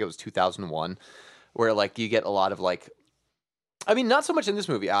film. I think it was 2001, where like you get a lot of like, I mean, not so much in this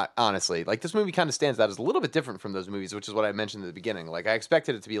movie, honestly. Like this movie kind of stands out as a little bit different from those movies, which is what I mentioned at the beginning. Like I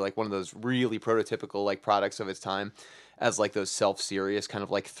expected it to be like one of those really prototypical like products of its time, as like those self-serious kind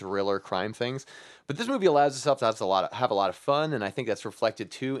of like thriller crime things. But this movie allows itself to have a lot of fun, and I think that's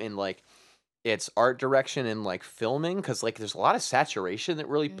reflected too in like its art direction and like filming, because like there's a lot of saturation that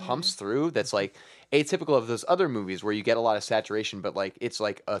really pumps through that's like atypical of those other movies where you get a lot of saturation but like it's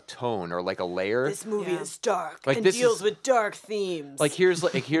like a tone or like a layer. this movie Yeah. is dark Like, and this deals is- with dark themes. Like here's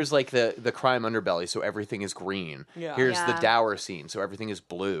like the crime underbelly, so everything is green. Yeah. Here's the Yeah. dour scene, so everything is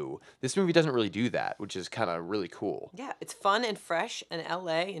blue. This movie doesn't really do that, which is kind of really cool. Yeah, it's fun and fresh in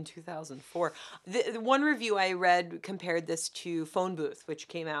LA in 2004. The one review I read compared this to Phone Booth, which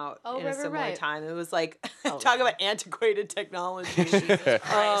came out Oh, in a right, right, similar right. time. It was like, Oh, talk wow. about antiquated technology.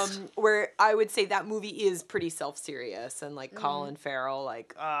 Where I would say that that movie is pretty self-serious and like Colin Farrell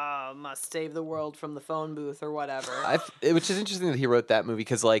like must save the world from the phone booth or whatever. Which is interesting that he wrote that movie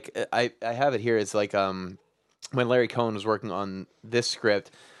because like I have it here. It's like when Larry Cohen was working on this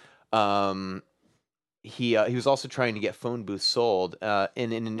script, he was also trying to get phone booths sold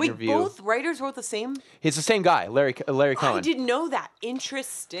in an interview. Both writers wrote the same? It's the same guy, Larry Cohen. I didn't know that.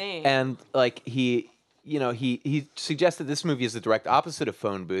 Interesting. And like he suggested this movie is the direct opposite of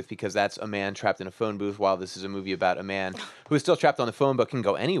Phone Booth because that's a man trapped in a phone booth, while this is a movie about a man who is still trapped on the phone but can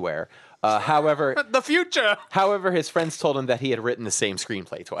go anywhere. However, The future. however, his friends told him that he had written the same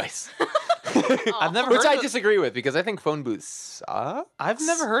screenplay twice, I've never which heard I of, disagree with because I think Phone Booths. I've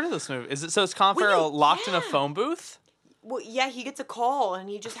never heard of this movie. Is it so? Is Colin Wait, Farrell locked in a yeah. phone booth? Well, yeah, he gets a call and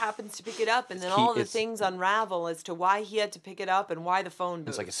he just happens to pick it up, and then all the things unravel as to why he had to pick it up and why the phone booth.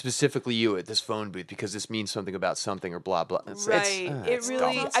 It's like specifically you at this phone booth because this means something about something or blah blah. It's it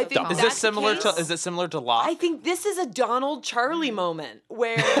really. dumb. I think dumb. Is that's this similar the to? case. Is it similar to Locke? I think this is a Donald Charlie moment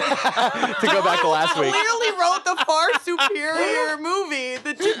where to go back to last week. clearly wrote the far superior movie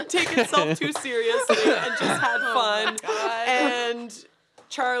that didn't take itself too seriously and just had fun. And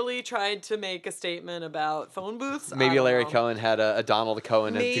Charlie tried to make a statement about phone booths. Maybe I don't Larry know. Cohen had a Donald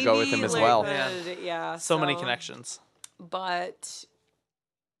Cohen to go with him as Larry well. Cohen, yeah, so many connections. But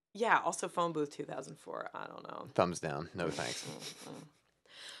yeah, also phone booth 2004. I don't know. Thumbs down. No thanks.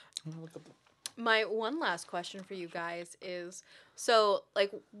 My one last question for you guys is, so,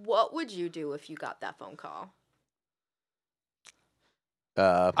 like, what would you do if you got that phone call?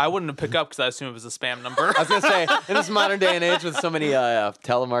 I wouldn't pick up because I assume it was a spam number. I was gonna say in this modern day and age with so many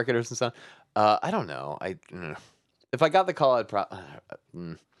telemarketers and stuff, I don't know. If I got the call,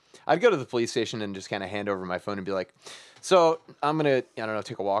 I'd go to the police station and just kind of hand over my phone and be like, "So I'm gonna, I don't know,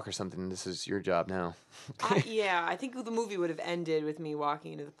 take a walk or something. This is your job now." I think the movie would have ended with me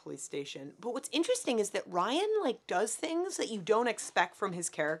walking into the police station. But what's interesting is that Ryan like does things that you don't expect from his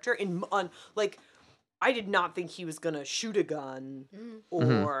character. I did not think he was gonna shoot a gun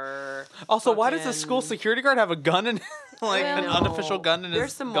or. Also, why does the fucking- school security guard have a gun in, like I an know. unofficial gun in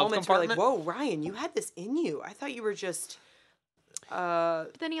There's his some glove moments where compartment? like, whoa, Ryan, you had this in you. I thought you were just.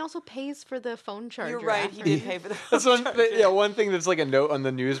 But then he also pays for the phone charger. You're right. He after. did pay for the. That's one thing that's like a note on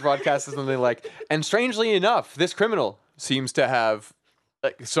the news broadcast is something like, and strangely enough, this criminal seems to have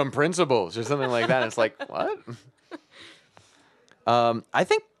like some principles or something like that. And it's like, what? I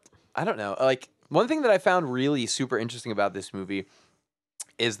think, I don't know. Like, one thing that I found really super interesting about this movie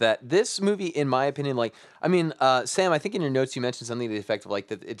is that this movie, in my opinion, like, I mean, Sam, I think in your notes you mentioned something to the effect of like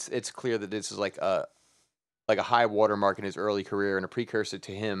that it's clear that this is like a high watermark in his early career and a precursor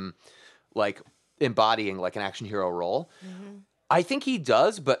to him, like embodying like an action hero role. Mm-hmm. I think he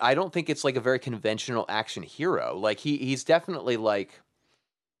does, but I don't think it's like a very conventional action hero. Like he's definitely like,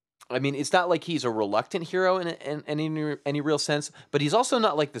 I mean, it's not like he's a reluctant hero in any real sense, but he's also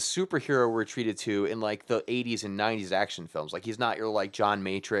not like the superhero we're treated to in like the 80s and 90s action films. Like he's not your like John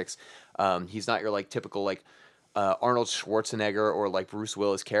Matrix. He's not your like typical like Arnold Schwarzenegger or like Bruce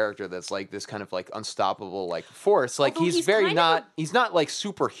Willis character that's like this kind of like unstoppable like force. Like Although he's very not he's not like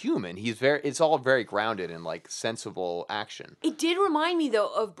superhuman. It's all very grounded in like sensible action. It did remind me though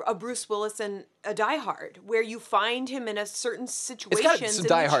of a Bruce Willis and a Die Hard, where you find him in a certain situation. It's got some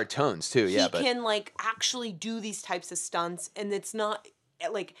Die Hard tones too, yeah. He can like actually do these types of stunts, and it's not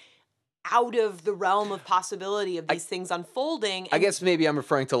like out of the realm of possibility of these things unfolding. I guess maybe I'm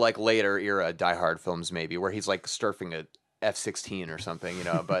referring to like later era Die Hard films, maybe where he's like surfing a F-16 or something, you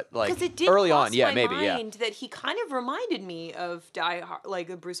know. But like it did early cross on, yeah, my maybe, yeah. mind that he kind of reminded me of Die Hard, like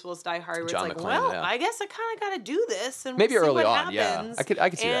a Bruce Willis Die Hard, where John it's like, McClane, well, yeah. I guess I kind of got to do this, and Maybe we'll see early what on, yeah. happens. I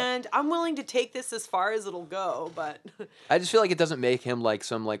could see that. And I'm willing to take this as far as it'll go, but I just feel like it doesn't make him like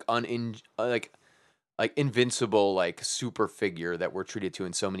some like like invincible like super figure that we're treated to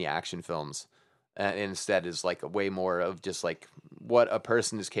in so many action films. And instead is like a way more of just like what a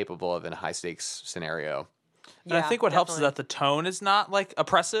person is capable of in a high stakes scenario. And I think what helps is definitely. that the tone is not like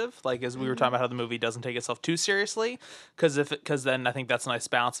oppressive, like as we were talking about how the movie doesn't take itself too seriously. Because then I think that's a nice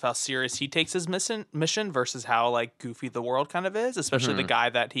balance of how serious he takes his mission versus how like goofy the world kind of is, especially the guy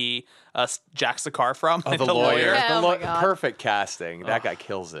that he jacks the car from. Oh, the lawyer. Yeah, oh my God. Perfect casting. That guy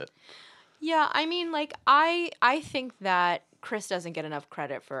kills it. Yeah, I mean, like, I think that Chris doesn't get enough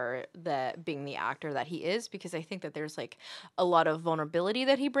credit for being the actor that he is, because I think that there's like a lot of vulnerability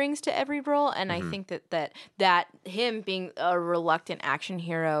that he brings to every role, and I think that him being a reluctant action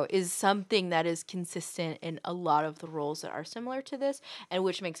hero is something that is consistent in a lot of the roles that are similar to this, and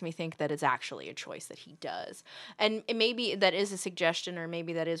which makes me think that it's actually a choice that he does. And maybe that is a suggestion, or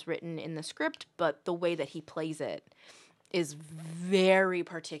maybe that is written in the script, but the way that he plays it is very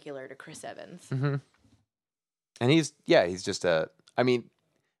particular to Chris Evans. And he's just I mean,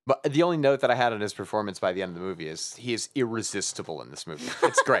 but the only note that I had on his performance by the end of the movie is he is irresistible in this movie.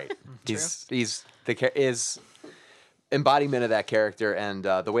 It's great. He's is embodiment of that character, and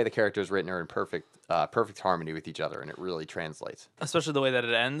the way the character is written are in perfect harmony with each other, and it really translates. Especially the way that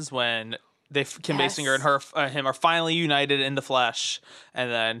it ends when Kim Yes. Basinger and him are finally united in the flesh, and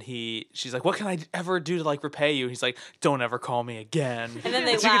then she's like, "What can I ever do to like repay you?" And he's like, "Don't ever call me again." And then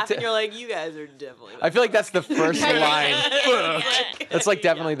they laugh, and you're like, "You guys are definitely." I feel like that's the first line. That's like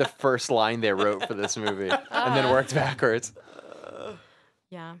definitely the first line they wrote for this movie, and then worked backwards.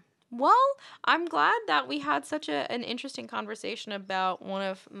 Yeah. Well, I'm glad that we had such an interesting conversation about one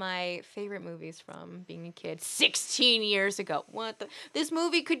of my favorite movies from being a kid 16 years ago. This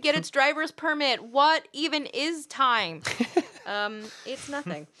movie could get its driver's permit. What even is time? It's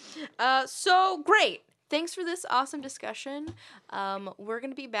nothing. So great. Thanks for this awesome discussion. We're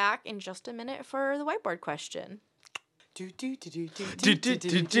going to be back in just a minute for the whiteboard question. All the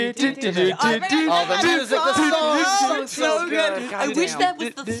music, the song, so good. I wish damn. that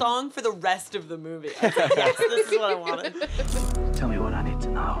was the song for the rest of the movie. I was like, yes, this is what I wanted. Tell me what I need to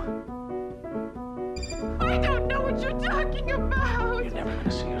know. I don't know what you're talking about. You're never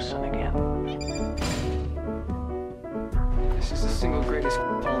gonna see your son again. This is the single greatest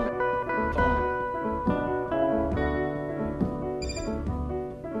phone.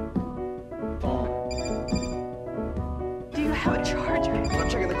 Do you have a charger? I'm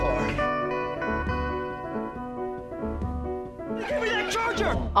checking the car. Give me that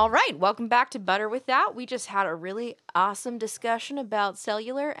charger! All right, welcome back to Butter With That. We just had a really awesome discussion about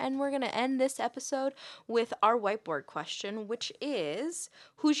cellular, and we're going to end this episode with our whiteboard question, which is,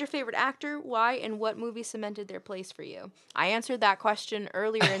 who's your favorite actor, why, and what movie cemented their place for you? I answered that question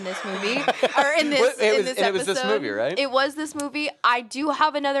earlier in this movie, or in this episode. It was this movie, right? It was this movie. I do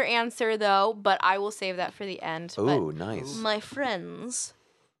have another answer, though, but I will save that for the end. Ooh, But nice. my friends,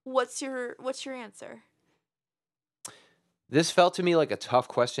 what's your answer? This felt to me like a tough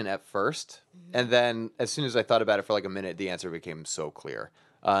question at first, and then as soon as I thought about it for like a minute, the answer became so clear.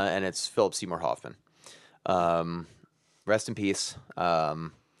 And it's Philip Seymour Hoffman. Rest in peace.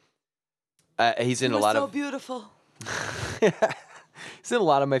 He's in a lot of beautiful. he's in a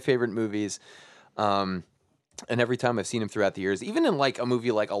lot of my favorite movies. And every time I've seen him throughout the years, even in like a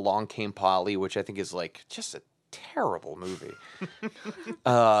movie like Along Came Polly, which I think is like just a terrible movie.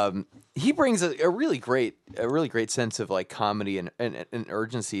 He brings a really great sense of like comedy and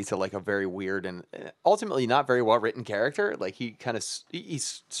urgency to like a very weird and ultimately not very well written character. Like he kind of he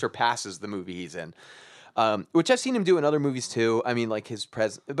surpasses the movie he's in. Which I've seen him do in other movies too. I mean, like his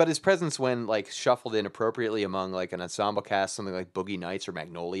presence when like shuffled in appropriately among like an ensemble cast, something like Boogie Nights or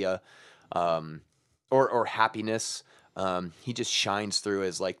Magnolia, or Happiness. He just shines through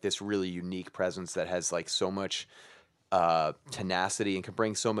as like this really unique presence that has like so much tenacity and can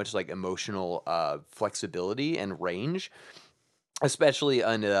bring so much like emotional flexibility and range, especially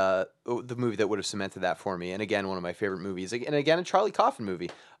on the movie that would have cemented that for me. And again, one of my favorite movies, and again, a Charlie Kaufman movie,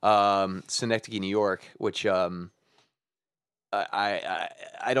 Synecdoche, New York, which I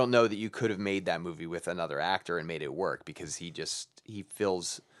don't know that you could have made that movie with another actor and made it work, because he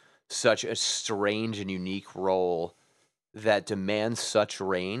fills such a strange and unique role that demands such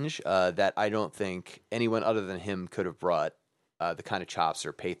range that I don't think anyone other than him could have brought the kind of chops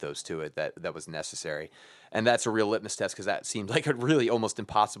or pathos to it that was necessary. And that's a real litmus test, because that seemed like a really almost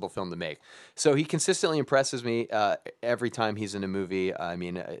impossible film to make. So he consistently impresses me every time he's in a movie. I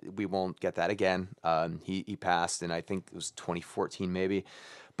mean, we won't get that again. He passed, and I think it was 2014 maybe.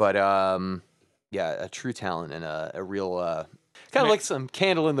 But yeah, a true talent and a real... kind of like some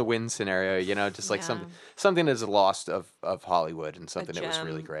candle in the wind scenario, you know, just like something that's lost of Hollywood, and something that was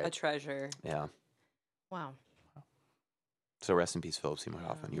really great. A treasure. Yeah. Wow. So rest in peace, Philip Seymour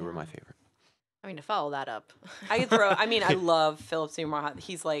Hoffman. You were my favorite. I mean, to follow that up. I love Philip Seymour Hoffman.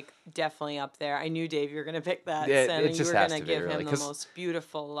 He's like definitely up there. I knew, Dave, you were going to pick that. Yeah, and it just you were has going to to be, give really, him the 'cause- most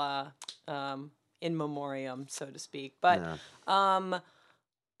beautiful in memoriam, so to speak. But I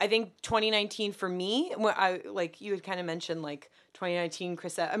think 2019 for me, like you had kind of mentioned, like 2019,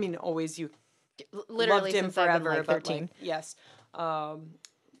 Chris. I mean, always you Literally loved him since I've been, forever. like, but, 13. yes,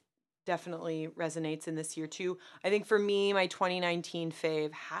 definitely resonates in this year too. I think for me, my 2019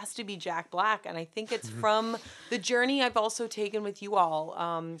 fave has to be Jack Black, and I think it's from the journey I've also taken with you all.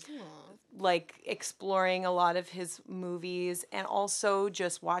 Like exploring a lot of his movies, and also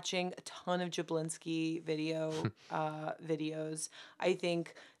just watching a ton of Jablinski videos. I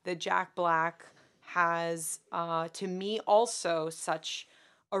think that Jack Black has, to me, also such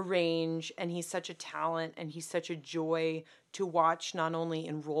a range, and he's such a talent, and he's such a joy to watch, not only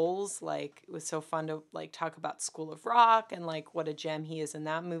in roles, like it was so fun to like talk about School of Rock and like what a gem he is in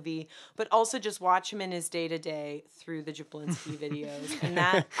that movie, but also just watch him in his day-to-day through the Jablinski videos. And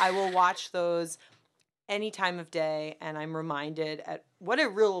that I will watch those any time of day, and I'm reminded at what a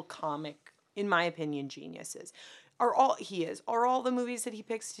real comic, in my opinion, genius is. Are all the movies that he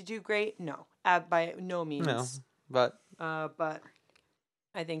picks to do great? No, by no means. No, but But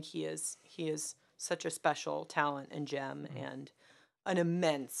I think he is such a special talent and gem and an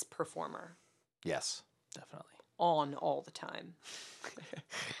immense performer yes. Definitely. on all the time.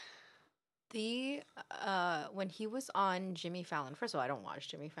 When he was on Jimmy Fallon, first of all, I don't watch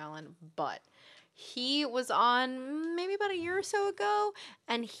Jimmy Fallon, but he was on maybe about a year or so ago,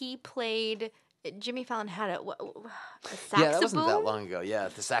 and he played. Jimmy Fallon had a saxophone. Yeah, that wasn't that long ago. Yeah,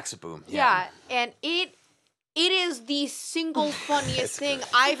 the saxophone. Yeah, and it is the single funniest thing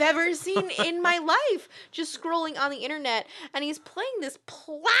I've ever seen in my life. Just scrolling on the internet, and he's playing this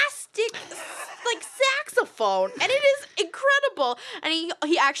plastic like saxophone, and it is incredible. And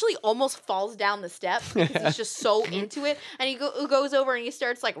he actually almost falls down the steps because he's just so into it. And he goes over and he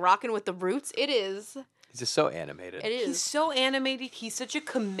starts like rocking with the Roots. It is. He's just so animated. It is. He's so animated. He's such a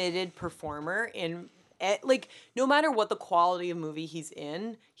committed performer like no matter what the quality of movie he's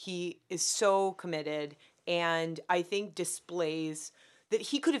in, he is so committed, and I think displays that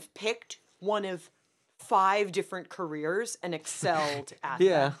he could have picked one of 5 different careers and excelled at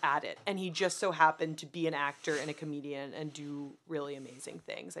it. And he just so happened to be an actor and a comedian and do really amazing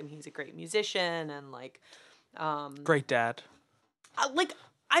things. I mean, he's a great musician and like Great dad.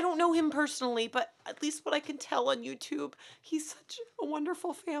 I don't know him personally, but at least what I can tell on YouTube, he's such a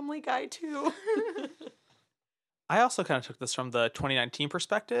wonderful family guy too. I also kind of took this from the 2019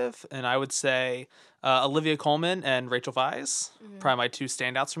 perspective, and I would say Olivia Colman and Rachel Weisz, probably my 2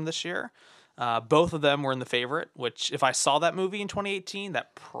 standouts from this year. Both of them were in The Favorite, which if I saw that movie in 2018,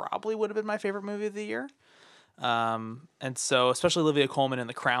 that probably would have been my favorite movie of the year. And so, especially Olivia Colman in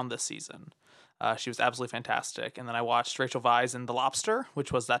The Crown this season. She was absolutely fantastic. And then I watched Rachel Weisz in The Lobster,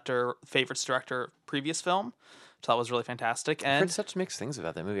 which was that Favorite's director previous film. So that was really fantastic. I've And heard such mixed things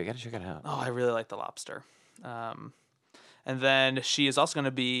about that movie. I gotta check it out. oh, I really like The Lobster. And then she is also going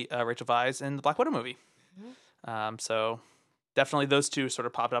to be Rachel Weisz in the Black Widow movie. So definitely those 2 sort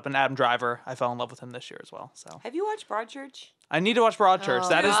of popped up. And Adam Driver, I fell in love with him this year as well. So Have you watched Broadchurch? I need to watch Broadchurch.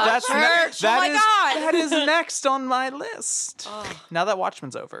 That is Broadchurch! Oh my God! that is next on my list. Now that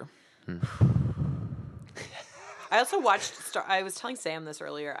Watchmen's over. I also watched. I was telling Sam this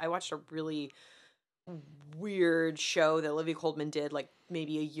earlier. I watched a really weird show that Olivia Colman did, like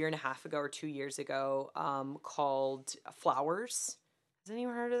maybe a year and a half ago or 2 years ago, called Flowers. Has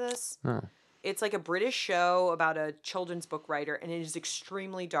anyone heard of this? No. It's like a British show about a children's book writer, and it is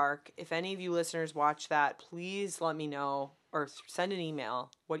extremely dark. If any of you listeners watch that, please let me know or send an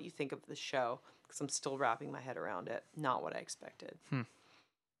email what you think of the show, because I'm still wrapping my head around it. Not what I expected.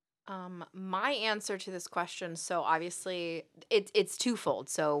 My answer to this question, so obviously it's twofold.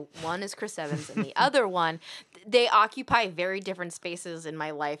 So one is Chris Evans, and the other one, they occupy very different spaces in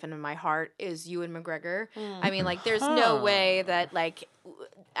my life and in my heart, is Ewan McGregor. I mean, like, there's no way that, like,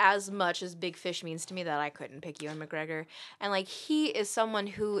 as much as Big Fish means to me, that I couldn't pick Ewan McGregor. And, like, he is someone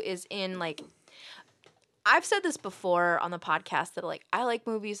who is in, like, I've said this before on the podcast that, like, I like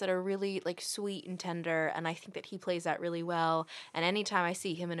movies that are really, like, sweet and tender, and I think that he plays that really well. And anytime I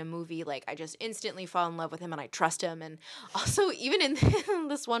see him in a movie, like, I just instantly fall in love with him and I trust him. And also, even in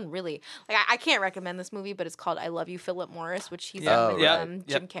this one, really, like, I can't recommend this movie, but it's called I Love You, Philip Morris, which he's in with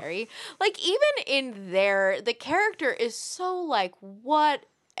Jim Carrey. Like, even in there, the character is so, like, what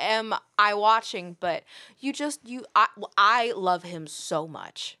am I watching? But I love him so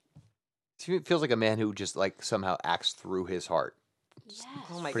much. He feels like a man who just like somehow acts through his heart. Yes.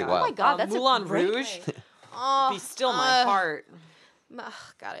 Oh my pretty God. wild. Oh my God, that's Moulin a great Rouge. way. Oh, Be still my heart.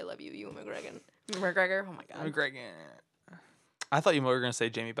 God, I love you, Ewan McGregor. Oh my God. Greg. I thought you were going to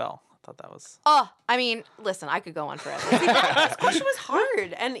say Jamie Bell. I thought that was. Oh, I mean, listen, I could go on forever. This question was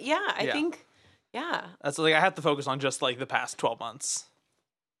hard, and I think, That's like I have to focus on just like the past 12 months.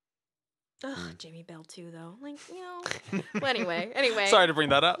 Ugh, Jamie Bell too, though. Like, you know. Well, anyway. Sorry to bring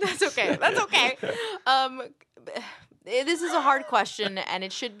that up. That's okay. This is a hard question, and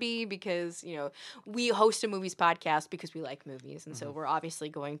it should be because, you know, we host a movies podcast because we like movies, and so we're obviously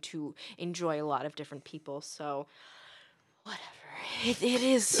going to enjoy a lot of different people. So, whatever. It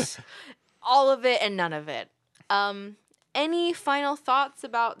is all of it and none of it. Any final thoughts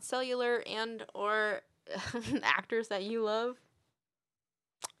about Cellular and or actors that you love?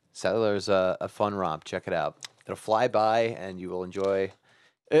 Cellular is a fun romp. Check it out. It'll fly by, and you will enjoy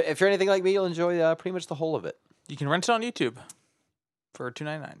If you're anything like me, you'll enjoy pretty much the whole of it. You can rent it on YouTube for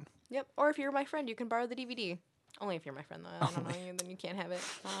 $2.99. Yep. Or if you're my friend, you can borrow the DVD. Only if you're my friend, though. I don't know you, then you can't have it.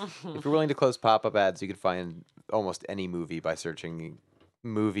 If you're willing to close pop-up ads, you can find almost any movie by searching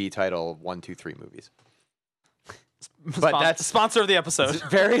movie title 1, 2, 3 movies. But that's sponsor of the episode.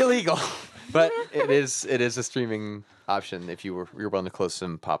 very illegal. But it is a streaming option if you're willing to close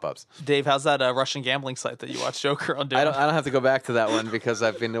some pop-ups. Dave, how's that Russian gambling site that you watch Joker on? I don't have to go back to that one because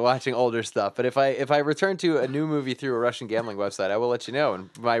I've been watching older stuff. But if I return to a new movie through a Russian gambling website, I will let you know, and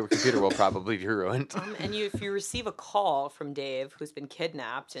my computer will probably be ruined. And if you receive a call from Dave, who's been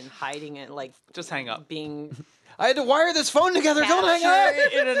kidnapped and hiding it, like Just hang up. being I had to wire this phone together. Don't hang up.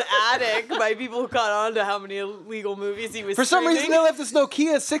 captured in an attic by people who caught on to how many illegal movies he was. For some reason, streaming. they left this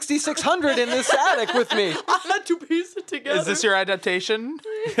Nokia 6600 in this attic with me. I had to piece it together. Is this your adaptation?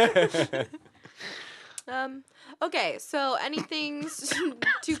 Okay, so anything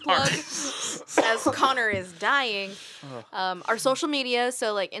to plug as Connor is dying. Our social media,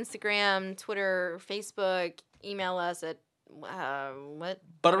 so like Instagram, Twitter, Facebook, email us at what?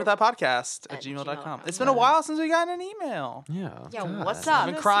 Butterwiththatpodcast at gmail.com. gmail.com. It's been a while since we got an email. Yeah. Yeah, God. what's I've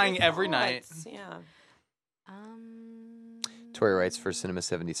up? been crying every night. Yeah. Tori writes for Cinema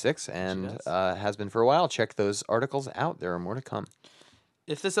 76 and does. has been for a while. Check those articles out. There are more to come.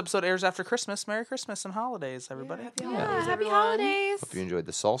 If this episode airs after Christmas, Merry Christmas and holidays, everybody. Yeah, happy everyone. holidays. Hope you enjoyed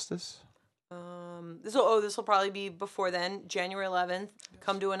the solstice. This will probably be before then, January 11th.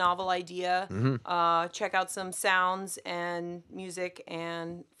 Come to a novel idea. Check out some sounds and music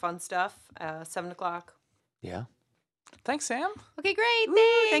and fun stuff. 7 o'clock. Yeah. Thanks, Sam. Okay, great.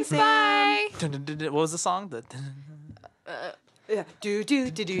 Thanks. thanks, Bye. What was the song? Yeah. Do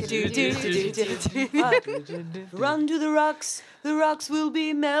do do do do do do do do. Run to the rocks will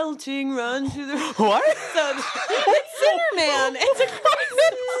be melting. Run to the What? So, it's Sinner Man. It's a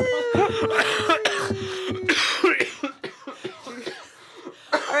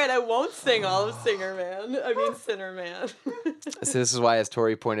All right, I won't sing all of Sinner Man. Sinner Man. So this is why, as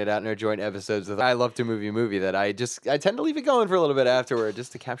Tori pointed out in our joint episodes of I Love to Movie, that I tend to leave it going for a little bit afterward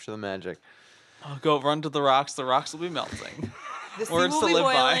just to capture the magic. I'll go run to the rocks will be melting. The sea Words will to be live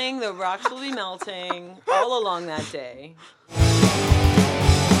by. boiling, the rocks will be melting all along that day.